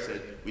 because the Arabs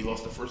said, we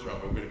lost the first round,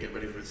 but we're going to get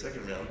ready for the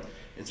second round,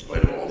 in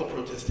spite of all the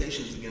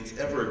protestations against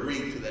ever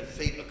agreeing to that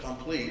fait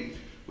accompli,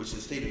 which the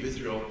state of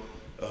Israel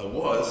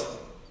was,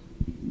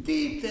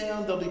 deep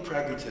down they'll be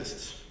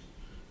pragmatists.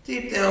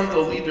 Deep down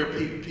they'll lead their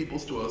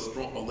peoples to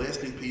a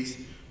lasting peace,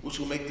 which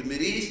will make the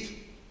Mideast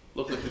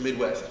look like the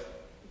Midwest.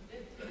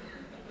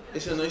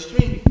 It's a nice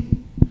dream.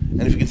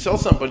 And if you can sell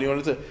somebody,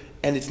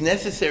 and it's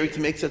necessary to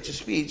make such a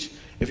speech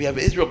if you have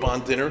an Israel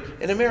bond dinner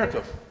in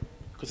America,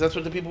 because that's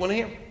what the people want to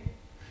hear.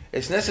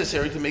 It's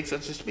necessary to make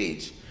such a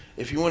speech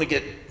if you want to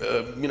get,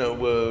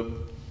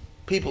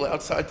 people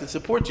outside to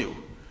support you.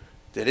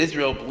 That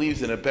Israel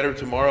believes in a better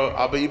tomorrow.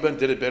 Abba Eban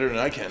did it better than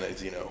I can,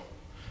 as you know.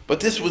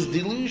 But this was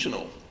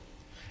delusional.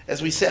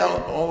 As we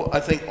I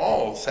think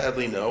all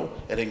sadly know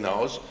and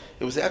acknowledge,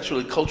 it was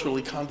actually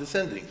culturally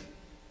condescending.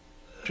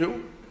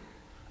 True?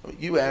 I mean,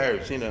 you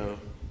Arabs,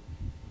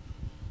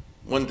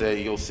 one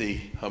day you'll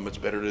see how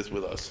much better it is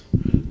with us.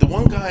 The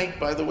one guy,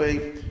 by the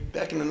way,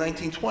 back in the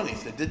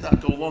 1920s that did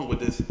not go along with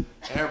this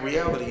Arab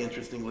reality,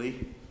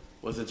 interestingly,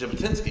 was a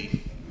Jabotinsky,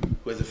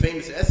 who has a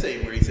famous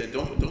essay where he said,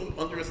 don't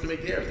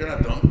underestimate the Arabs, they're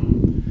not dumb.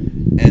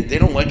 And they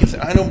don't like us.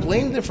 I don't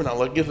blame them for not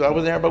liking us. If I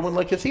was an Arab, I wouldn't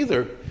like us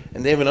either.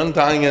 And they have an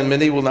undying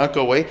enmity, will not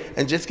go away,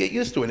 and just get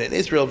used to it. And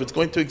Israel, if it's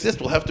going to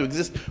exist, will have to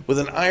exist with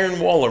an iron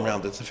wall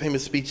around it. It's a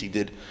famous speech he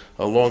did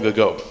long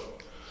ago.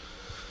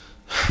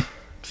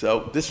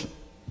 So this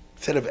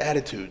set of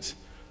attitudes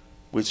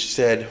which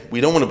said, we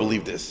don't want to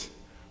believe this.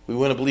 We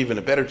want to believe in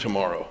a better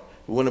tomorrow.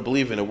 We want to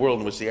believe in a world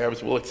in which the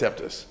Arabs will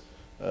accept us.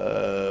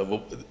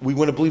 We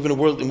want to believe in a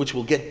world in which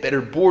we'll get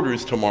better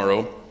borders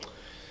tomorrow.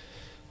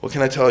 What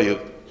can I tell you?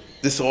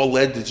 This all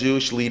led the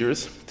Jewish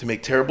leaders to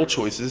make terrible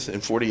choices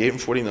in 48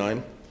 and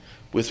 49,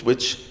 with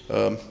which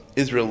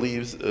Israel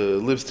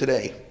lives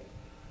today.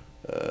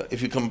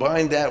 If you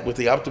combine that with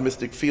the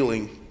optimistic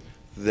feeling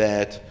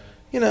that,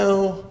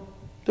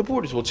 the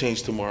borders will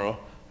change tomorrow,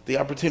 the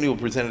opportunity will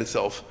present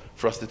itself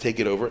for us to take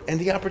it over, and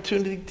the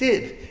opportunity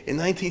did in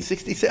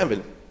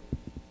 1967.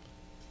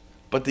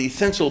 But the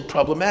essential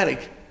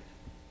problematic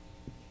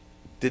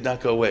did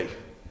not go away.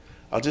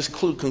 I'll just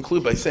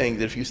conclude by saying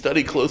that if you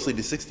study closely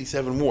the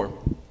 67 war,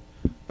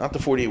 not the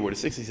 48 war, the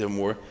 67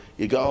 war,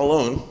 Yigal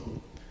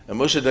Allon and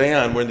Moshe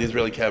Dayan were in the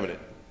Israeli cabinet.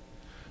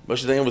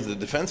 Moshe Dayan was the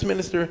defense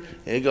minister,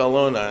 and Yigal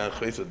Allon,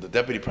 the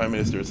deputy prime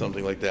minister or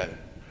something like that.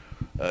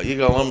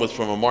 Yigal Allon was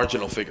from a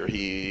marginal figure.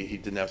 He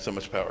didn't have so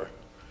much power.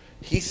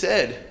 He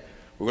said,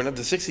 we're going to have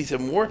the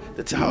 67 war,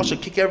 the Tzahal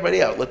should kick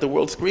everybody out, let the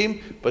world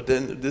scream, but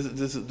then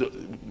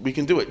we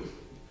can do it.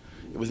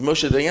 It was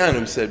Moshe Dayan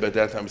who said, by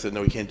that time, he said,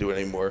 no, we can't do it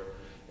anymore.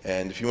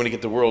 And if you want to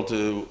get the world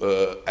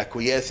to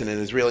acquiesce in an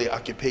Israeli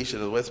occupation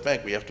of the West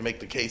Bank, we have to make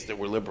the case that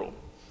we're liberal.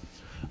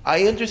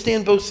 I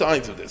understand both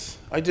sides of this.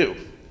 I do,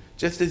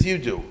 just as you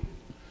do.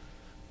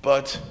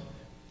 But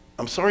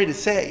I'm sorry to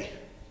say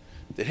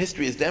that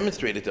history has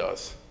demonstrated to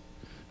us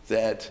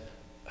that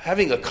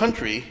having a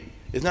country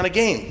is not a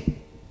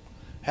game.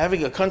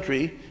 Having a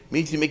country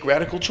means you make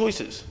radical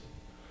choices.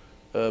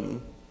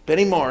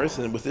 Benny Morris,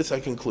 and with this I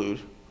conclude,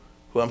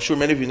 who I'm sure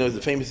many of you know is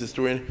the famous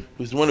historian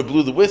who's the one who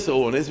blew the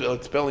whistle on Israel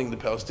expelling the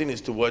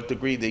Palestinians to what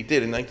degree they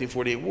did in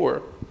 1948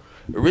 war,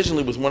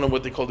 originally was one of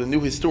what they called the new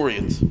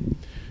historians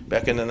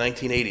back in the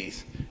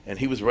 1980s. And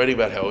he was writing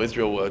about how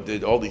Israel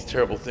did all these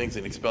terrible things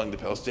in expelling the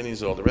Palestinians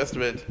and all the rest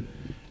of it.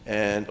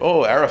 And,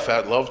 oh,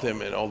 Arafat loved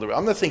him and all the rest.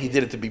 I'm not saying he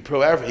did it to be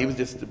pro-Arafat, he was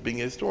just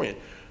being a historian.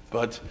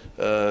 But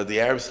the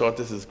Arabs thought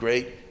this is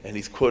great, and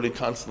he's quoted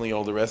constantly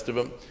all the rest of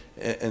them,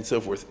 and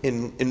so forth.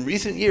 In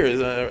recent years,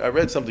 I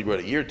read something about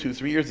a year, 2,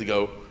 3 years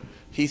ago,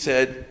 he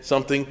said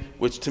something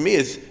which to me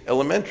is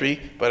elementary,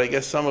 but I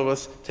guess some of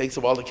us takes a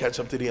while to catch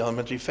up to the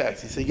elementary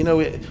facts. He said, you know,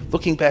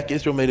 looking back,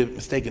 Israel made a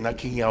mistake in not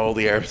kicking out all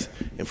the Arabs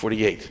in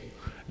 48.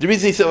 The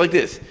reason he said it like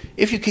this: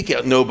 if you kick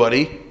out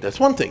nobody, that's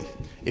one thing.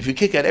 If you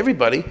kick out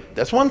everybody,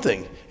 that's one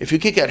thing. If you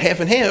kick out half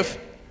and half,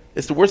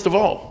 it's the worst of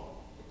all.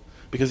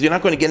 Because you're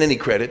not going to get any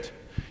credit,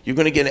 you're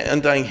going to get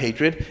undying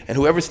hatred, and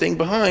whoever's staying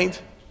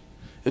behind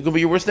is going to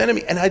be your worst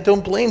enemy. And I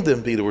don't blame them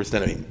to be the worst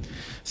enemy.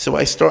 So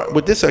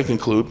with this I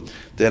conclude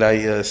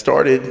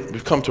that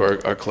we've come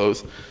to our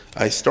close.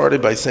 I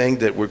started by saying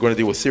that we're going to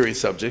deal with serious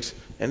subjects,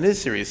 and it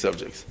is serious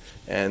subjects.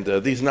 And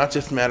these are not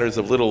just matters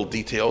of little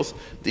details,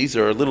 these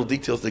are little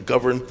details that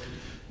govern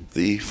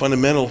the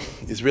fundamental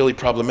Israeli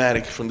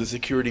problematic from the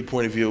security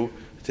point of view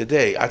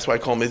today. That's why I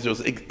call them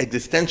Israel's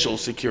existential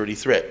security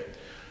threat.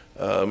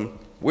 How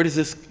does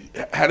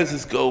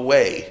this go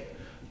away?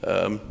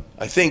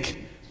 I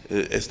think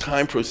as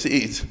time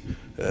proceeds,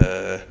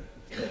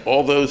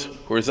 all those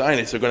who are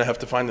Zionists are going to have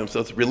to find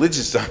themselves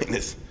religious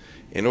Zionists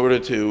in order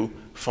to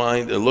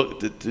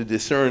to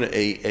discern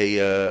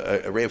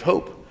a ray of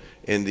hope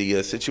in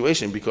the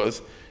situation,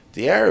 because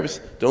the Arabs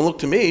don't look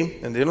to me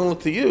and they don't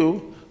look to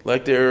you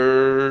like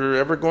they're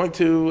ever going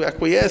to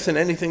acquiesce in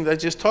anything that I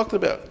just talked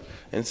about.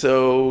 And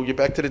so you're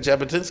back to the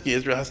Jabotinsky,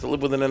 Israel has to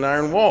live within an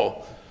iron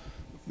wall.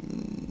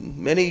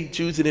 Many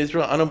Jews in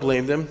Israel, I don't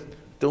blame them,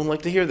 don't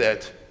like to hear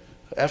that.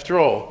 After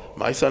all,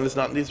 my son is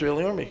not in the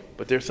Israeli army,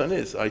 but their son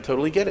is. I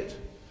totally get it.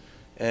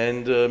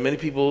 And many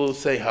people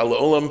say,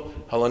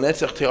 Ha'la'olam,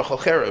 ha'lanetzach te'achal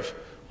cherev,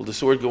 will the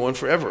sword go on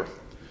forever?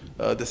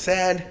 The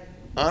sad,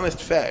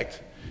 honest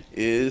fact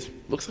is,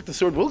 looks like the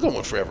sword will go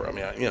on forever. I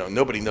mean,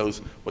 nobody knows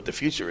what the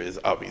future is,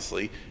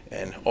 obviously,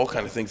 and all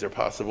kinds of things are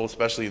possible,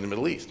 especially in the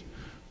Middle East.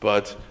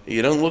 But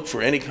you don't look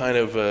for any kind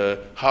of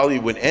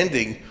Hollywood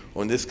ending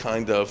on this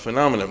kind of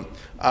phenomenon.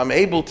 I'm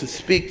able to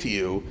speak to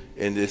you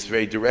in this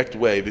very direct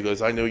way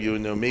because I know you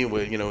know me,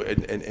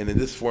 and in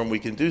this form we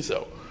can do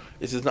so.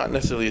 This is not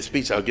necessarily a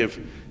speech I'll give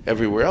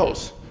everywhere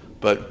else,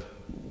 but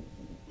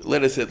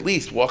let us at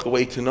least walk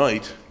away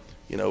tonight,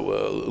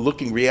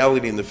 looking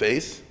reality in the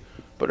face,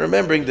 but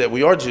remembering that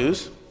we are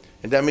Jews,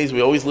 and that means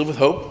we always live with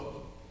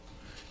hope.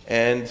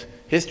 And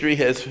history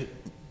has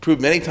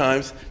proved many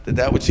times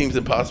that which seems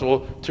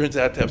impossible turns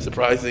out to have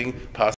surprising possibilities.